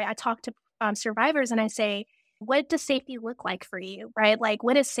study, right, I talk to, survivors and I say, "What does safety look like for you?" Right? Like,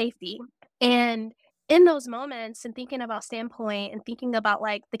 what is safety? And in those moments and thinking about standpoint and thinking about,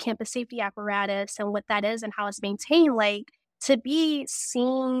 like, the campus safety apparatus and what that is and how it's maintained, like, to be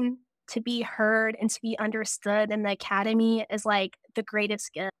seen, to be heard, and to be understood in the academy is, like, the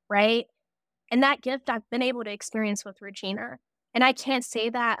greatest gift, right? And that gift I've been able to experience with Regina. And I can't say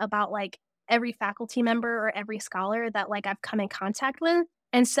that about, like, every faculty member or every scholar that, like, I've come in contact with.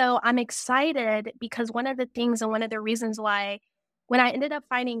 And so I'm excited because one of the things and one of the reasons why when I ended up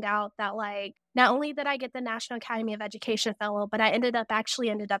finding out that, like, not only did I get the National Academy of Education fellow, but I ended up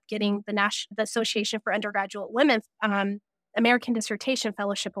getting the Association for Undergraduate Women, American Dissertation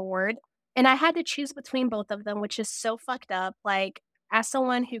Fellowship Award. And I had to choose between both of them, which is so fucked up. Like, as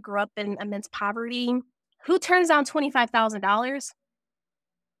someone who grew up in immense poverty, who turns down $25,000?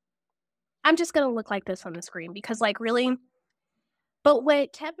 I'm just gonna look like this on the screen because, like, really, But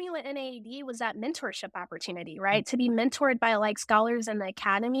what kept me with NAED was that mentorship opportunity, right? To be mentored by, like, scholars in the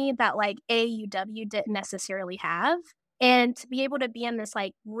academy that, like, AUW didn't necessarily have, and to be able to be in this,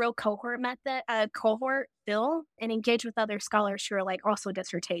 like, real cohort feel and engage with other scholars who are, like, also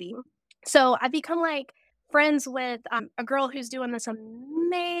dissertating. So, I've become, like, friends with, a girl who's doing this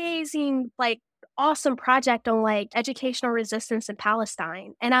amazing, like, awesome project on, like, educational resistance in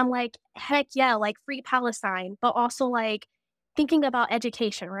Palestine, and I'm like, "Heck yeah, like, free Palestine," but also, like, thinking about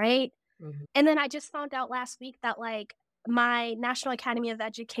education, right? Mhm. And then I just found out last week that, like, my National Academy of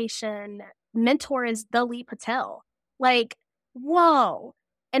Education mentor is Dalit Patel. Like, whoa.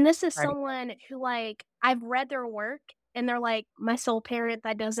 And this is Right. someone who, like, I've read their work and they're like my soul parent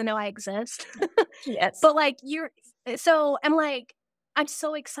that doesn't know I exist. Yes. But, like, so I'm like, I'm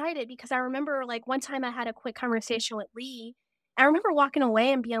so excited because I remember, like, one time I had a quick conversation with Lee. I remember walking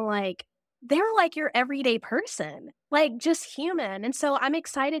away and being like, "They're like your everyday person, like, just human." And so I'm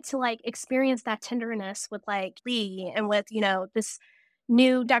excited to, like, experience that tenderness with, like, Lee and with, this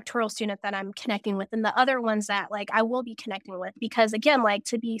new doctoral student that I'm connecting with and the other ones that, like, I will be connecting with because, again, like,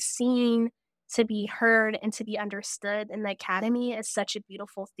 to be seen, to be heard, and to be understood in the academy is such a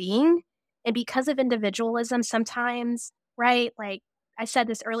beautiful thing. And because of individualism, sometimes, right? Like I said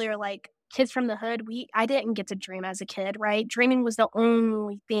this earlier, like kids from the hood, I didn't get to dream as a kid, right? Dreaming was the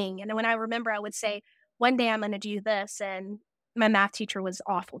only thing. And when I remember, I would say, one day I'm going to do this. And my math teacher was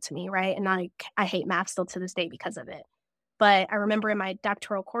awful to me, right? And I hate math still to this day because of it. But I remember in my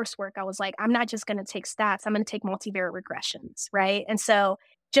doctoral coursework, I was like, I'm not just going to take stats, I'm going to take multivariate regressions, right? And so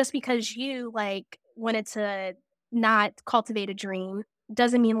just because you like wanted to not cultivate a dream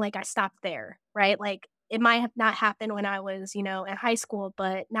doesn't mean like I stopped there, right? Like it might have not happened when I was, in high school,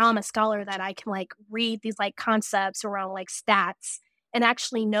 but now I'm a scholar that I can like read these like concepts around like stats and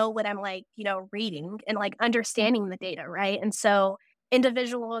actually know what I'm like, reading and like understanding the data, right? And so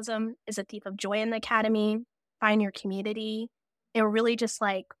individualism is a thief of joy in the academy. Find your community and really just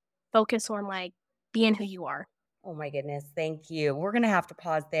like focus on like being who you are. Oh my goodness, thank you. We're gonna have to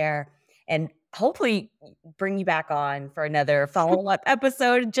pause there and hopefully bring you back on for another follow-up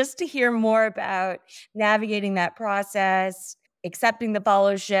episode just to hear more about navigating that process, accepting the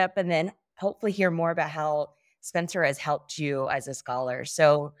fellowship, and then hopefully hear more about how Spencer has helped you as a scholar.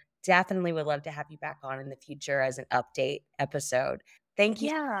 So definitely would love to have you back on in the future as an update episode. Thank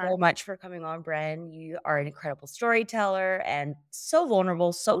you Yeah. so much for coming on, Bren. You are an incredible storyteller and so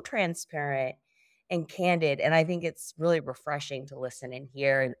vulnerable, so transparent and candid, and I think it's really refreshing to listen and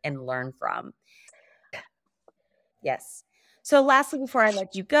hear and learn from. Yes. So lastly, before I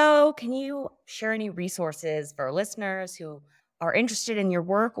let you go, can you share any resources for listeners who are interested in your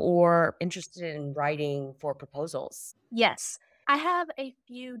work or interested in writing for proposals? Yes. I have a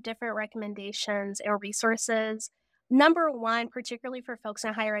few different recommendations or resources. Number one, particularly for folks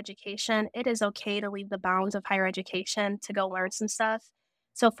in higher education, it is okay to leave the bounds of higher education to go learn some stuff.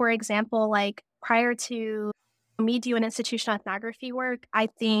 So, for example, like prior to me doing institutional ethnography work, I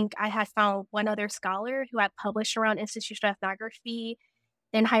think I had found one other scholar who had published around institutional ethnography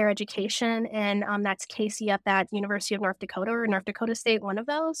in higher education, and that's Casey up at University of North Dakota or North Dakota State, one of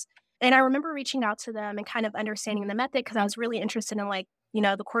those. And I remember reaching out to them and kind of understanding the method because I was really interested in like,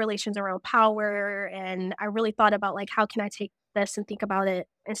 the correlations around power. And I really thought about like, how can I take this and think about it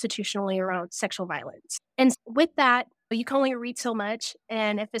institutionally around sexual violence? And with that, you can only read so much.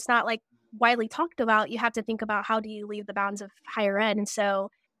 And if it's not like widely talked about, you have to think about how do you leave the bounds of higher ed. And so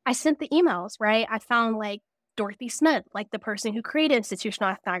I sent the emails, right? I found like Dorothy Smith, like the person who created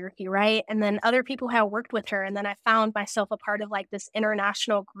institutional ethnography, right? And then other people who have worked with her. And then I found myself a part of like this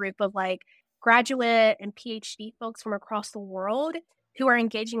international group of like graduate and PhD folks from across the world who are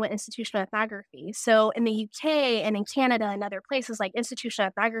engaging with institutional ethnography. So in the UK and in Canada and other places, like institutional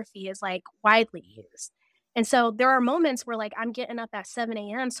ethnography is like widely used. And so there are moments where like I'm getting up at 7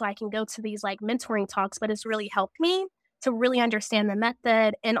 a.m. so I can go to these like mentoring talks, but it's really helped me to really understand the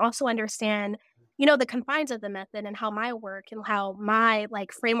method and also understand the confines of the method and how my work and how my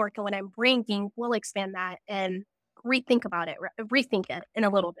like framework and what I'm bringing will expand that and rethink it in a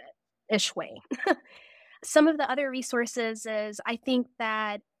little bit ish way. Some of the other resources is I think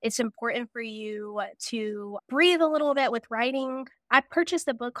that it's important for you to breathe a little bit with writing. I purchased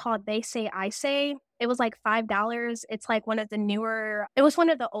a book called They Say, I Say. It was like $5. It's like it was one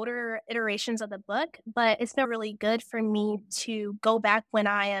of the older iterations of the book, but it's been really good for me to go back when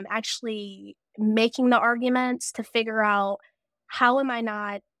I am actually making the arguments to figure out how am I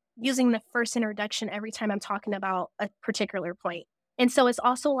not using the first introduction every time I'm talking about a particular point. And so it's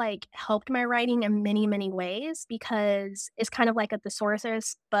also, like, helped my writing in many, many ways because it's kind of like a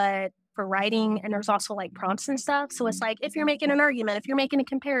thesaurus, but for writing, and there's also like prompts and stuff. So it's like if you're making an argument, if you're making a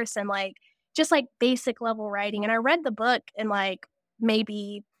comparison, like just like basic level writing. And I read the book in like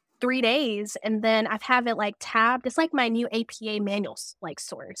maybe 3 days, and then I've have it like tabbed. It's like my new APA manuals like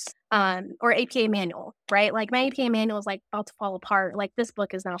source, or APA manual, right? Like my APA manual is like about to fall apart. Like this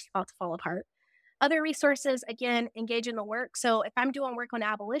book is now about to fall apart. Other resources, again, engage in the work. So if I'm doing work on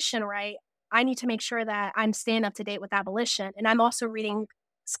abolition, right, I need to make sure that I'm staying up to date with abolition. And I'm also reading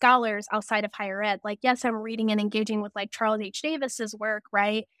scholars outside of higher ed. Like, yes, I'm reading and engaging with like Charles H. Davis's work,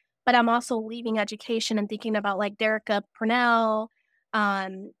 right? But I'm also leaving education and thinking about like Derica Purnell,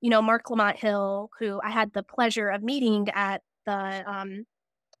 Mark Lamont Hill, who I had the pleasure of meeting at the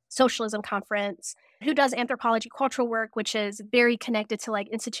socialism conference, who does anthropology cultural work, which is very connected to like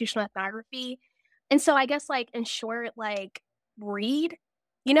institutional ethnography. And so I guess like in short, like read,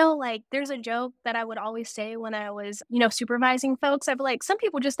 like there's a joke that I would always say when I was, supervising folks. I'd be like, some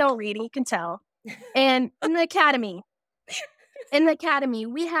people just don't read and you can tell. And in the academy,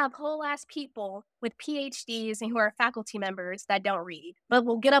 we have whole ass people with PhDs and who are faculty members that don't read, but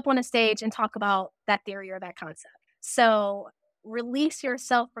will get up on a stage and talk about that theory or that concept. So release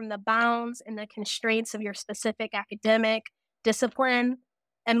yourself from the bounds and the constraints of your specific academic discipline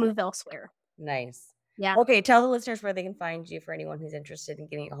and move elsewhere. Nice. Yeah. Okay, tell the listeners where they can find you for anyone who's interested in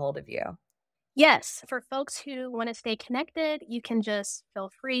getting a hold of you. Yes. For folks who want to stay connected, you can just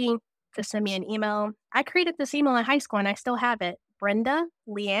feel free to send me an email. I created this email in high school and I still have it. Brenda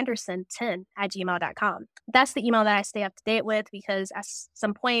Leanderson10 at gmail.com. That's the email that I stay up to date with because at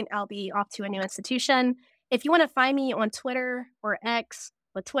some point I'll be off to a new institution. If you want to find me on Twitter or X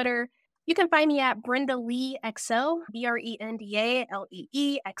with Twitter, you can find me at Brenda Lee XO, BrendaLeeXO.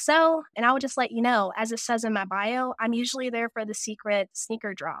 And I will just let you know, as it says in my bio, I'm usually there for the secret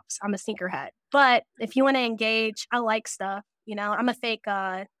sneaker drops. I'm a sneakerhead. But if you want to engage, I like stuff. I'm a fake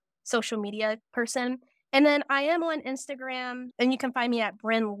social media person. And then I am on Instagram, and you can find me at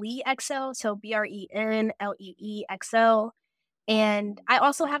Bren Lee XO, so BrenLeeXO. And I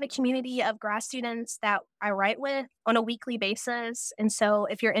also have a community of grad students that I write with on a weekly basis. And so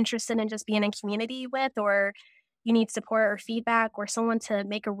if you're interested in just being in community with, or you need support or feedback or someone to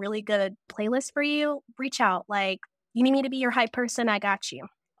make a really good playlist for you, reach out. Like, you need me to be your hype person, I got you.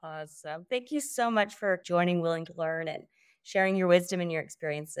 Awesome. Thank you so much for joining Willing to Learn and sharing your wisdom and your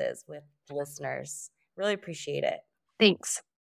experiences with the listeners. Really appreciate it. Thanks.